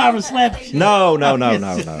 Dana? Myra slapped you. No. No.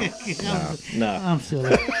 I'm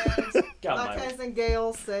silly. And my cousin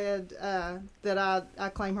Gail said that I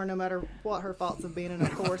claim her no matter what her faults have been, and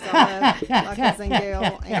of course I love my cousin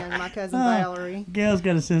Gail and my cousin Valerie. Gail's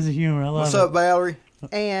got a sense of humor. I love What's up, Valerie?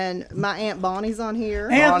 And my Aunt Bonnie's on here.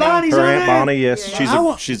 Aunt Bonnie's on Her there. Aunt Bonnie, yes,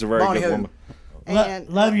 Yeah. she's a very Bonnie good who? woman. And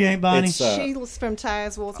love you, Aunt Bonnie. She was from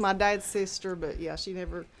Tazewell. It's my dad's sister, but yeah, she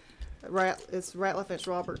never. It's Ratliff Fitz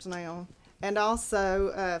Roberts now, and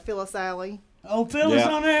also Phyllis Alley. Oh, Phyllis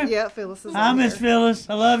on there? Yeah, Phyllis is Hi, on Miss there. Phyllis.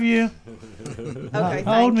 I love you. Okay, Hold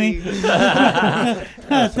thank me. you.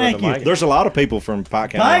 Thank you. There's a lot of people from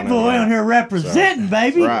Pike County. Pikeville on here representing,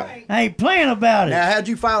 baby. Right. I ain't playing about it. Now, how'd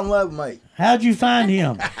you fall in love with me? How'd you find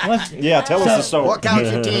him? Yeah, tell us the story. What caught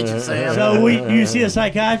your attention, Sam? So you see a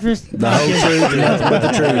psychiatrist? The whole truth, nothing but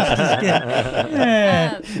the truth.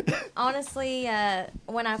 Yeah. Honestly,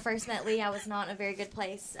 when I first met Lee, I was not in a very good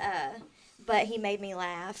place, but he made me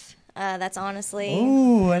laugh. That's honestly.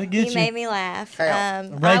 Ooh, that'll get He you. made me laugh.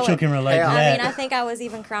 Rachel can relate to I that. mean, I think I was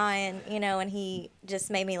even crying, and he just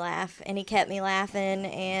made me laugh, and he kept me laughing.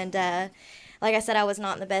 And like I said, I was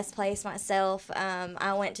not in the best place myself.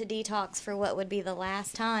 I went to detox for what would be the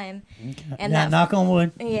last time. Okay. And now, knock on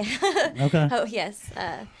wood. Yeah. Okay. Oh, yes.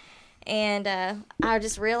 And I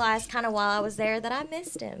just realized kind of while I was there that I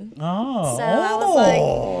missed him. Oh. So I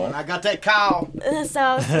was And I got that call.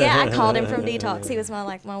 I called him from detox. He was my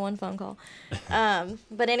one phone call.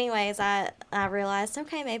 But anyways, I realized,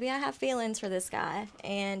 okay, maybe I have feelings for this guy.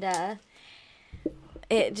 And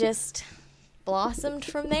it just blossomed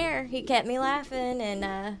from there. He kept me laughing, and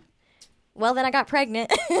then I got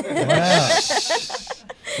pregnant. Wow.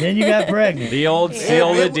 Then you got pregnant. The old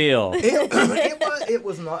seal the deal. It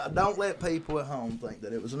was not. Don't let people at home think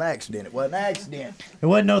that it was an accident. It wasn't an accident. It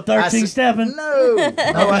wasn't no 13 stepping? No.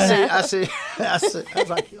 I said, I was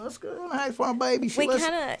like, let's go and have fun, baby. She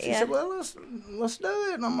said, well, let's do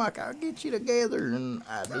it. And I'm like, I'll get you together. And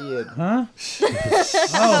I did. Huh?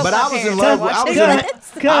 But I was in love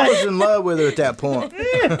with I was in love with her at that point.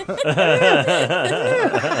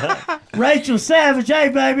 Rachel Savage. Hey,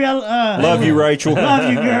 baby. Love you, Rachel. Love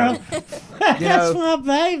you, girl. That's my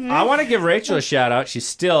baby. I want to give Rachel a shout out. She's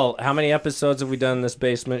still. How many episodes have we done in this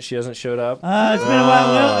basement? She hasn't showed up. It's been a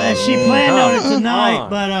while. Well, she planned on it tonight,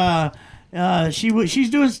 but she's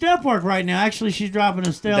doing step work right now. Actually, she's dropping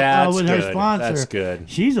a step with her sponsor. That's good.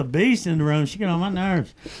 She's a beast in the room. She get on my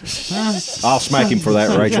nerves. I'll smack him for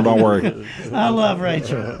that, Rachel. Don't worry. I love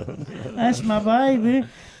Rachel. That's my baby.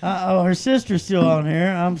 Her sister's still on here.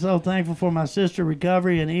 I'm so thankful for my sister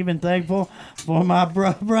recovery, and even thankful for my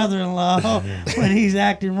brother-in-law when he's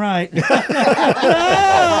acting right.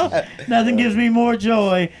 Nothing gives me more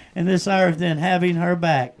joy in this earth than having her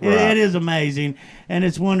back. It is amazing, and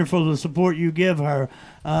it's wonderful the support you give her.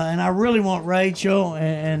 And I really want Rachel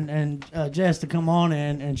and Jess to come on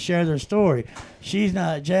and share their story.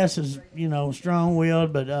 Jess is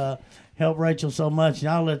strong-willed, but help Rachel so much, and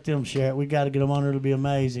I'll let them share it. We got to get them on her. It'll be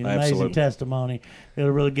amazing. Absolutely. Amazing testimony.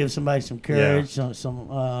 It'll really give somebody some courage,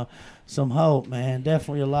 some hope, man.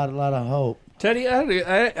 Definitely a lot of hope. Teddy,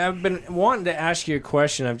 I've been wanting to ask you a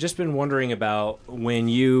question. I've just been wondering about when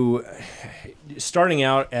you, starting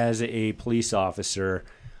out as a police officer,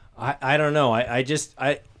 I don't know.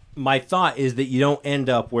 My thought is that you don't end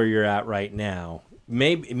up where you're at right now.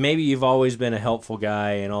 Maybe you've always been a helpful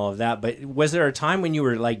guy and all of that, but was there a time when you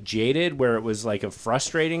were like jaded, where it was like a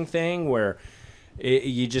frustrating thing, where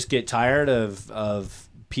you just get tired of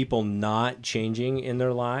people not changing in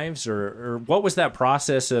their lives, or what was that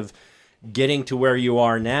process of getting to where you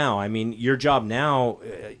are now? I mean, your job now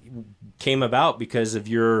came about because of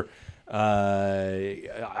your,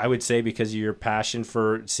 I would say, because of your passion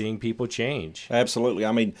for seeing people change. Absolutely.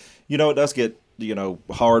 I mean, it does get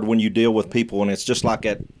hard when you deal with people, and it's just like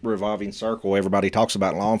that revolving circle everybody talks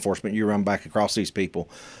about in law enforcement. You run back across these people.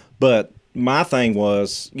 But my thing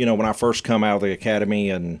was, when I first come out of the academy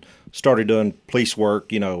and started doing police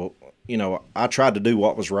work, I tried to do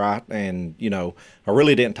what was right, and I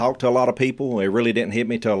really didn't talk to a lot of people. It really didn't hit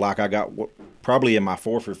me till like I got probably in my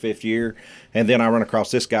 4th or 5th year, and then I run across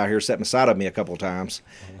this guy here sitting beside of me a couple of times,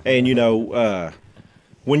 and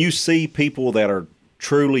when you see people that are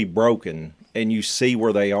truly broken, and you see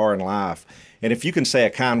where they are in life, and if you can say a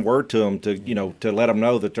kind word to them to let them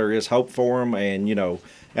know that there is hope for them, and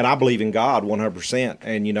I believe in God 100%,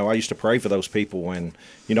 and I used to pray for those people, and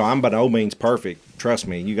I'm by no means perfect. Trust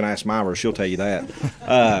me, you can ask Myra; she'll tell you that.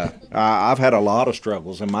 I've had a lot of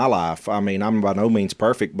struggles in my life. I mean, I'm by no means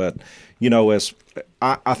perfect, but as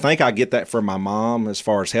I think I get that from my mom as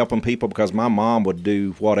far as helping people, because my mom would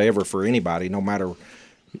do whatever for anybody, no matter.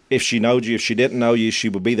 If she knowed you, if she didn't know you, she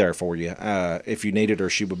would be there for you. If you needed her,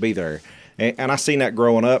 she would be there. And I seen that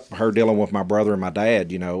growing up, her dealing with my brother and my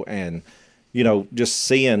dad, and, just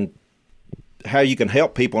seeing how you can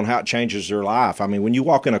help people and how it changes their life. I mean, when you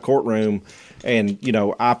walk in a courtroom and,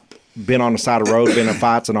 been on the side of the road, been in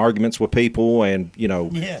fights and arguments with people, and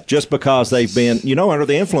just because they've been under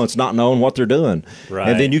the influence, not knowing what they're doing, right.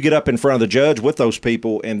 And then you get up in front of the judge with those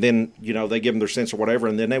people, and then they give them their sentence or whatever,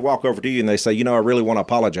 and then they walk over to you and they say, I really want to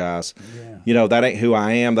apologize. That ain't who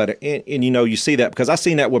I am. And you see that because I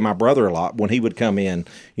seen that with my brother a lot when he would come in,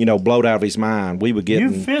 blowed out of his mind. We would get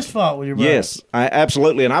fist fought with your brother. Yes,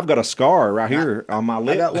 absolutely, and I've got a scar right here on my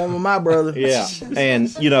lip. I got one with my brother. Yeah, and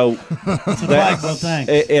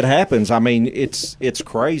it happens. I mean, it's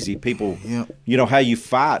crazy. People, how you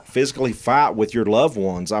physically fight with your loved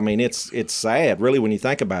ones. I mean, it's sad, really, when you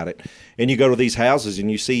think about it. And you go to these houses and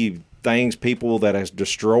you see people that has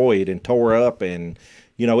destroyed and tore up, and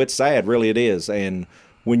it's sad, really, it is. And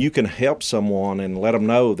when you can help someone and let them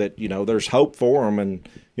know that there's hope for them, and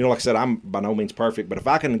like I said, I'm by no means perfect, but if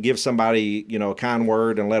I can give somebody a kind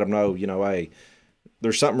word and let them know, hey,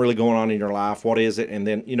 there's something really going on in your life. What is it? And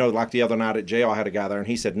then, like the other night at jail, I had a guy there, and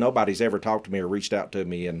he said, nobody's ever talked to me or reached out to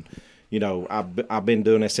me. And, I've been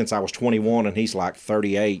doing this since I was 21, and he's like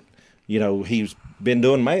 38. He's been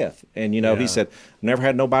doing meth. And, he said, never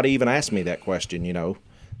had nobody even ask me that question,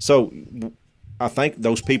 So I think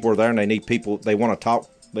those people are there, and they need people. They want to talk.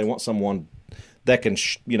 They want someone that can,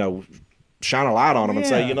 shine a light on them and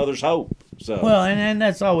say, there's hope. So well, and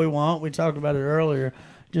that's all we want. We talked about it earlier,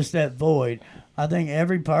 just that void. I think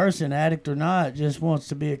every person, addict or not, just wants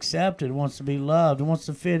to be accepted, wants to be loved, wants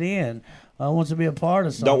to fit in, wants to be a part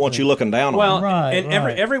of something. Don't want you looking down on them. Right, and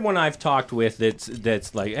everyone I've talked with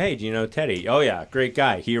that's like, hey, do you know Teddy? Oh yeah, great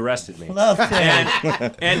guy. He arrested me. Love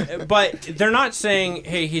Teddy. But they're not saying,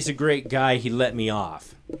 hey, he's a great guy. He let me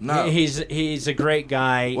off. No, he's a great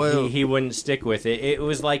guy. Well, he wouldn't stick with it. It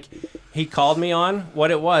was like he called me on what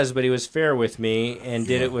it was, but he was fair with me and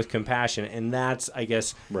did it with compassion. And that's, I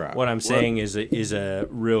guess, what I'm saying is a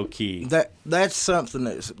real key. That's something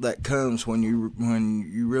that comes when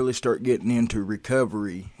you really start getting into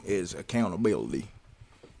recovery is accountability.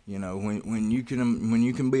 When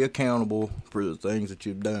you can be accountable for the things that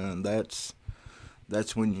you've done, that's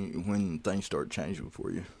when things start changing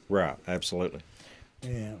for you. Right, absolutely.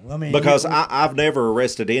 Yeah, well, I mean, because I've never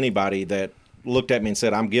arrested anybody that looked at me and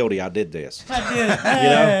said, I'm guilty, I did this. I did it.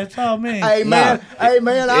 Yeah, it's all me. Hey, man.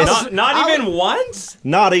 Not even once?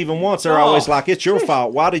 Not even once. They're always like, it's your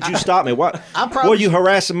fault. Why did you stop me? What are you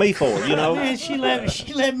harassing me for, Man, she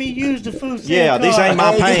let me use the food stamp card. These ain't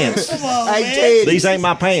my pants. Come on, hey, man. Ted, these ain't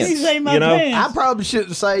my pants. These ain't my pants. I probably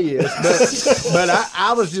shouldn't say this, but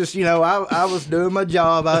I was just, I was doing my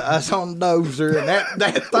job. I was on the dozer, and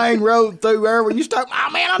that thing rolled through there when you start, oh,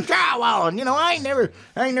 man, I'm drywalling. I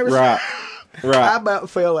ain't never Right. Right. I about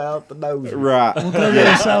fell out the dozer. Right. Because it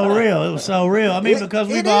was so real. It was so real. I mean, because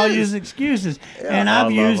we've all used excuses. And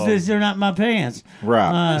I've used this, they're not my pants.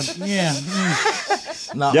 Right. Yeah.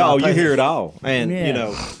 You hear it all. And,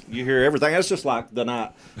 you hear everything. It's just like the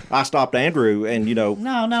night I stopped Andrew and,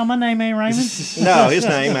 No, my name ain't Raymond. No, his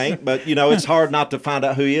name ain't. But, it's hard not to find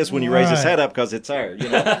out who he is when you raise his head up because it's there,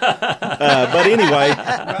 But anyway,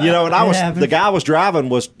 and the guy was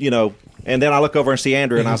driving and then I look over and see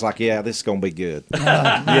Andrew, and I was like, yeah, this is going to be good.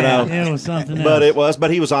 It was something else.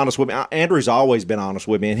 But he was honest with me. Andrew's always been honest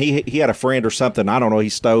with me. And he had a friend or something, I don't know, he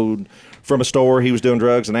stole from a store. He was doing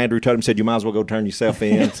drugs, and Andrew told him, said, you might as well go turn yourself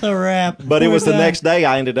in. It's a wrap. But it was the next day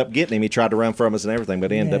I ended up getting him. He tried to run from us and everything,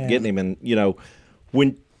 but I ended up getting him. And,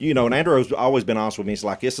 when... and Andrew's always been honest with me. He's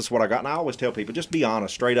like, this is what I got. And I always tell people, just be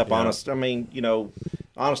honest, straight up honest. I mean,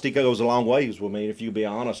 honesty goes a long ways with me. If you be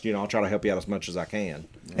honest, I'll try to help you out as much as I can.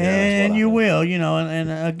 And you will,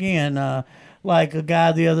 and again, like a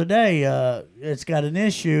guy the other day, it's got an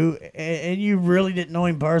issue, and you really didn't know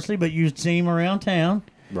him personally, but you'd seen him around town.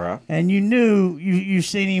 Right. And you knew, you've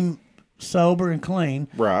seen him sober and clean.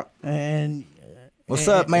 Right. And what's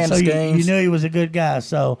up, man? So you knew he was a good guy.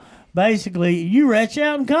 So basically, you reached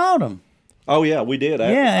out and called him. Oh, yeah, we did.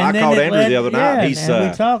 I called Andrew the other night. And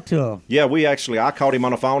we talked to him. Yeah, I called him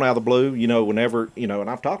on the phone out of the blue, whenever, and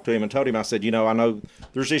I've talked to him and told him, I said, I know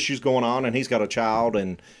there's issues going on, and he's got a child,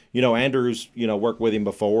 and, Andrew's, worked with him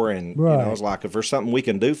before, and, I was like, if there's something we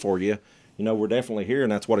can do for you, we're definitely here,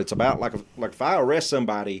 and that's what it's about. Like if I arrest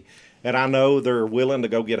somebody, and I know they're willing to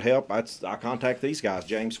go get help, I contact these guys,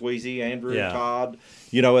 James Sweezy, Andrew, Todd,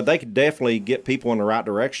 and they could definitely get people in the right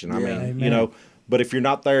direction. I mean, but if you're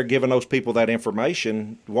not there giving those people that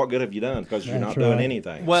information, what good have you done? Because you're not doing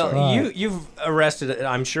anything. Well, you've arrested,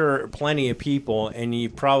 I'm sure, plenty of people, and you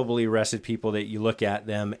probably arrested people that you look at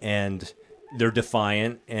them and they're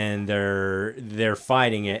defiant and they're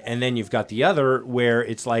fighting it, and then you've got the other where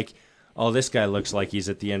it's like, oh, this guy looks like he's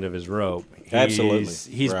at the end of his rope. Absolutely.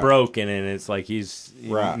 He's Right. broken, and it's like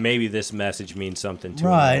Right. maybe this message means something to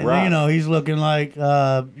Right. him. Right. You know, he's looking like,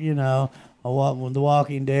 The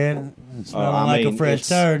Walking Dead, and smelling like a fresh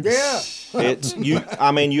turd. Yeah. It's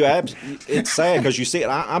it's sad because you see it.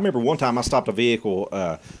 I remember one time I stopped a vehicle.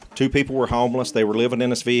 2 people were homeless. They were living in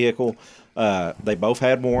this vehicle. They both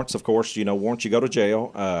had warrants, of course. Warrants, you go to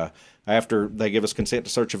jail. After they give us consent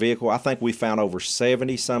to search a vehicle, I think we found over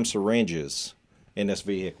 70 some syringes in this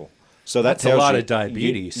vehicle. So That's tells a lot you, of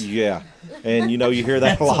diabetes. Yeah, and you hear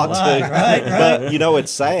that a lot lot, too. right. But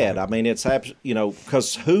it's sad. I mean, it's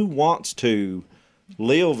because who wants to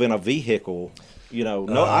live in a vehicle?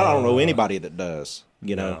 No, I don't know anybody that does.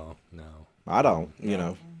 No. I don't.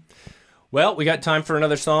 Well, we got time for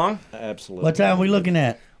another song. Absolutely. What time are we looking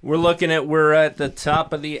at? We're at the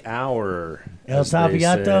top of the hour. El as they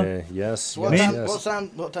Tapiato? say. Yes. What yes, time? yes.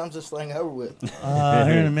 What time's this thing over with?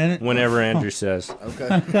 Here in a minute. Whenever Andrew says.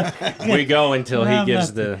 Okay. We go until No, he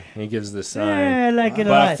gives the sign. Yeah, I like it a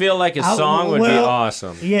But I lot. feel like a song would be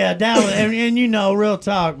awesome. Yeah, down and real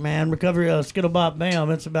talk, man. Recovery, Skittlebop Bam.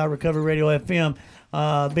 It's about Recovery Radio FM.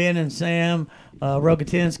 Ben and Sam,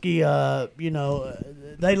 Rogatinsky,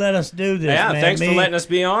 they let us do this. Yeah, man. thanks for letting us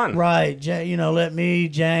be on. Right, let me,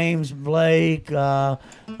 James, Blake,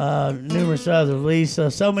 numerous others,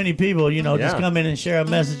 Lisa, so many people, just come in and share a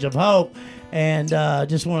message of hope. And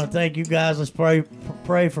just want to thank you guys. Let's pray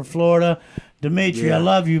for Florida. Dimitri, I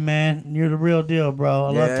love you, man. You're the real deal, bro.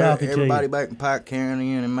 I love talking to you. Everybody back in Pike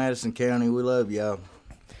County and in Madison County, we love y'all.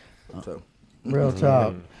 So. Real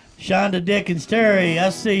talk. Shonda Dickens Terry,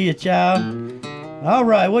 I see you, child. All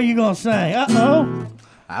right, what you going to sing? Uh-oh.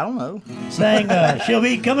 I don't know. Sing, she'll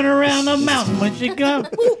be coming around the mountain when she comes.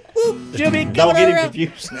 She'll be coming Don't get him around.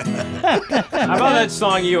 confused. How about that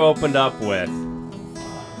song you opened up with?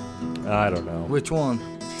 I don't know. Which one?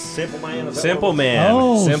 Simple Man. Simple Man.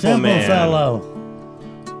 Oh, simple Man. fellow.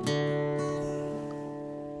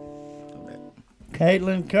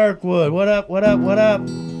 Caitlin Kirkwood, what up, what up, what up?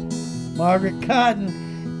 Margaret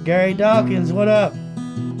Cotton, Gary Dawkins, what up?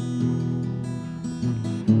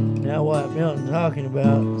 Now what Melton talking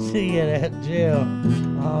about? See you at jail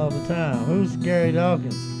all the time. Who's Gary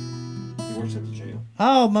Dawkins? He works at the jail.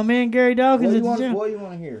 Oh, my man Gary Dawkins at the jail. What do you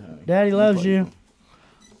want to hear, honey? Daddy loves you.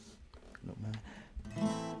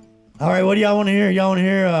 All right, what do y'all want to hear? Y'all want to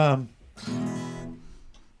hear?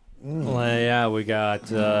 Well, yeah, we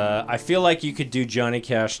got. I feel like you could do Johnny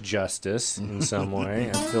Cash justice in some way.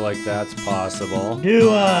 I feel like that's possible. Do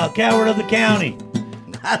Coward of the County.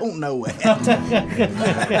 I don't know it.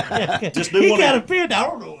 Just do He one. got a Of, pin. I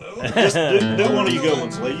don't know. just do one of your good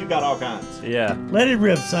ones, Lee. You got all kinds. Yeah. Let it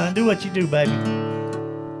rip, son. Do what you do, baby.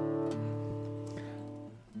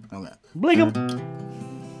 Okay. Blink 'em.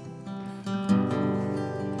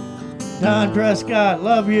 Don Prescott,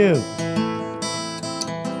 love you.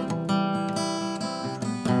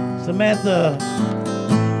 Samantha.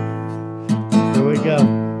 Here we go.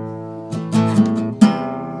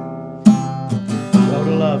 Go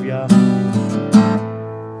to love, y'all.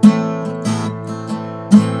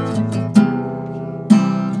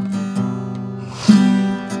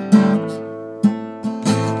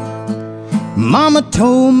 Mama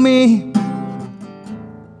told me.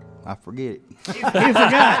 I forget it. You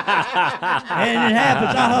forgot. And it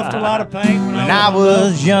happens. I huffed a lot of paint when When I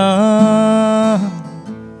was young,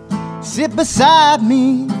 sit beside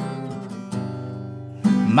me,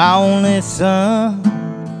 my only son.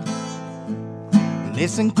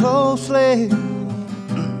 Listen closely,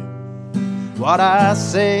 what I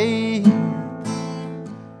say.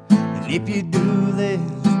 And if you do this,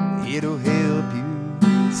 it'll help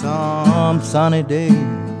you some sunny day.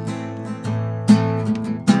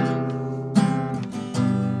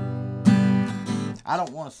 I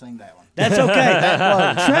don't want to sing that one. That's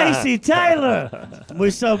okay. Tracy Taylor.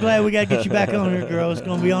 We're so glad we got to get you back on here, girl. It's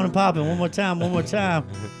going to be on and popping. One more time.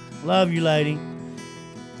 Love you, lady.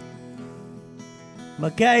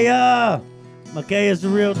 Makaya. Makaya's the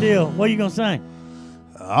real deal. What are you going to sing?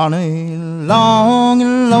 On a long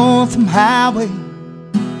and lonesome highway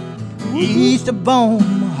east of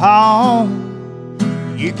Omaha,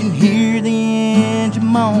 you can hear the engine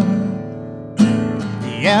moan.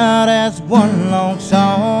 Yeah, that's one long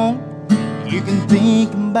song. You can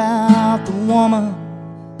think about the woman,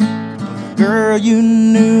 the girl you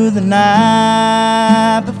knew the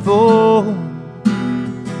night before.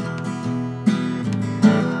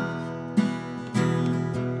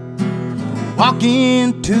 Walk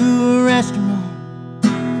into a restaurant,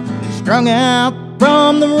 strung out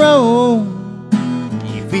from the road.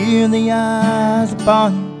 You feel the eyes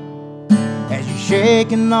upon you as you're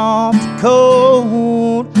shaking off the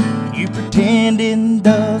cold. You pretending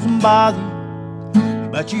doesn't bother you,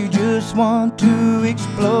 but you just want to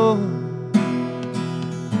explore.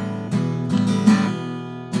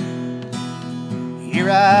 Here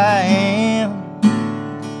I am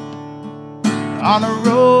on the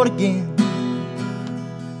road again.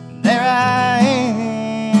 There I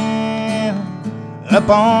am up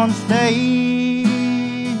on stage.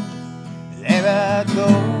 There I go,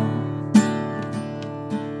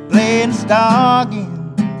 playing the star again.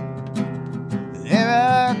 There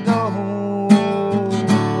I go,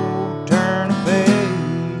 turn the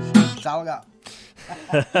page. That's all I got.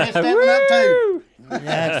 Stepping up too. Yeah,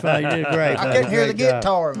 that's fine. You did great. I couldn't hear the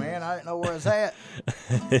guitar, man. I didn't know where it's at.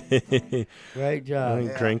 Great job. I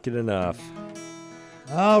didn't crank it enough.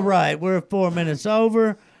 All right, we're 4 minutes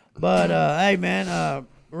over, but hey, man,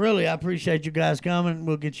 really, I appreciate you guys coming.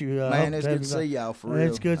 We'll get you. Man, it's good to see y'all for real.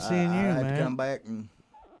 It's good seeing you, I had man. to come back and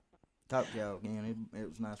talk to y'all again. It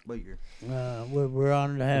was nice to be here. We're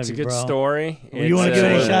honored to have It's you, a good bro. story. You want to give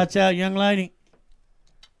any shots out, young lady?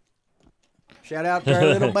 Shout out to our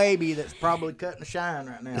little baby that's probably cutting the shine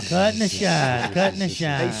right now. Cutting the shine, cutting the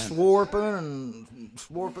shine. He's swarping and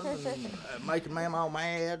making Mama all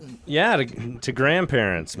mad. And, Yeah, to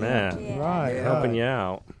grandparents, man. Yeah. Right, Helping you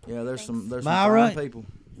out. yeah, there's some Myra, fine people.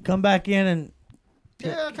 come back in and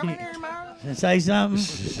Yeah, come in here, Myra. and say something.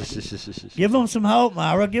 Give them some hope,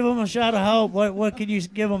 Myra. Give them a shot of hope. What can you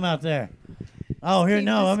give them out there? Oh, here,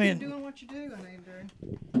 no, I Keep mean, doing what you do,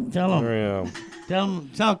 Andrew. tell them, Yeah.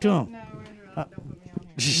 talk to them. No, Andrew, don't put me on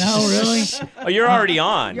here. No, really? Oh, you're already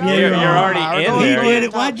on. Yeah, you're you're already on. in He there. did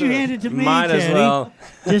it. Why'd you hand it to me, Might as Teddy? well.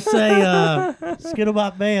 Just say,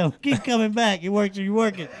 skittlebop bam. Keep coming back. You're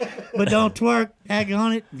working. But don't twerk. Hang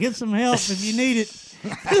on it. Get some help if you need it.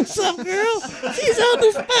 What's up, girl? She's on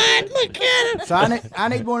the spot. Look at her. So I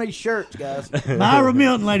need one of these shirts, guys. Myra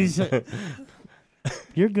Melton, ladies.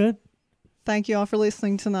 You're good. Thank you all for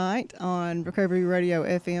listening tonight on Recovery Radio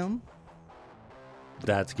FM.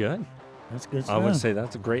 That's good. That's good I stuff. would say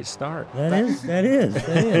that's a great start. That is.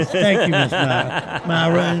 Thank you, Miss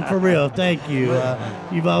Myra. And for real, thank you.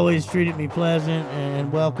 You've always treated me pleasant and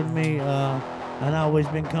welcomed me, and always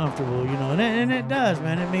been comfortable, you know. And it does,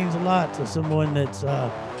 man. It means a lot to someone that's,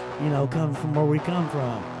 comes from where we come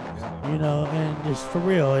from, you know. And just for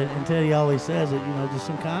real, and Teddy always says it, you know, just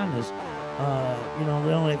some kindness.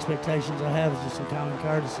 The only expectations I have is just some common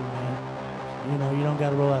courtesy, man. You know, you don't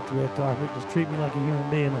got to roll out the red carpet. Just treat me like a human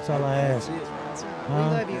being. That's all I ask. That's right. Huh? We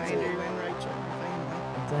love you, Andrew and Rachel, your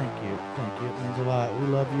family. Thank you. It means a lot. We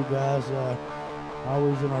love you guys.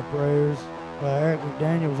 Always in our prayers. Eric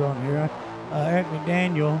McDaniel's on here. Eric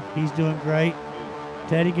McDaniel, he's doing great.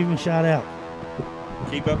 Teddy, give him a shout out.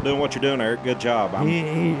 Keep up doing what you're doing, Eric. Good job.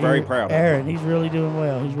 I'm very proud of you. Aaron, he's really doing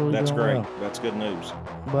well. That's doing great. well. That's good news.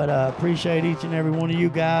 But appreciate each and every one of you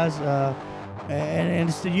guys. And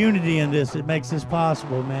it's the unity in this that makes this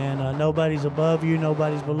possible, man. Nobody's above you.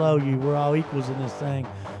 Nobody's below you. We're all equals in this thing.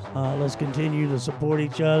 Let's continue to support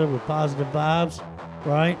each other with positive vibes,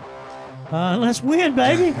 right? Let's win,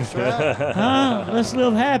 baby. Let's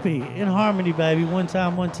live happy, in harmony, baby. One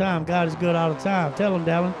time. God is good all the time. Tell them,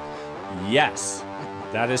 Dallin. Yes,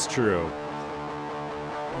 that is true.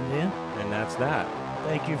 And then, And that's that.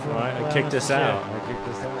 thank you for I allowing kicked us us to share.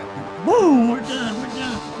 out. Boom, we're done. Good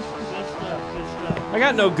stuff. I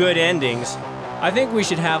got no good endings. I think we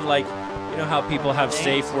should have, like, you know how people have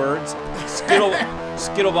safe words?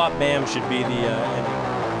 Skittlebop Bam should be the ending.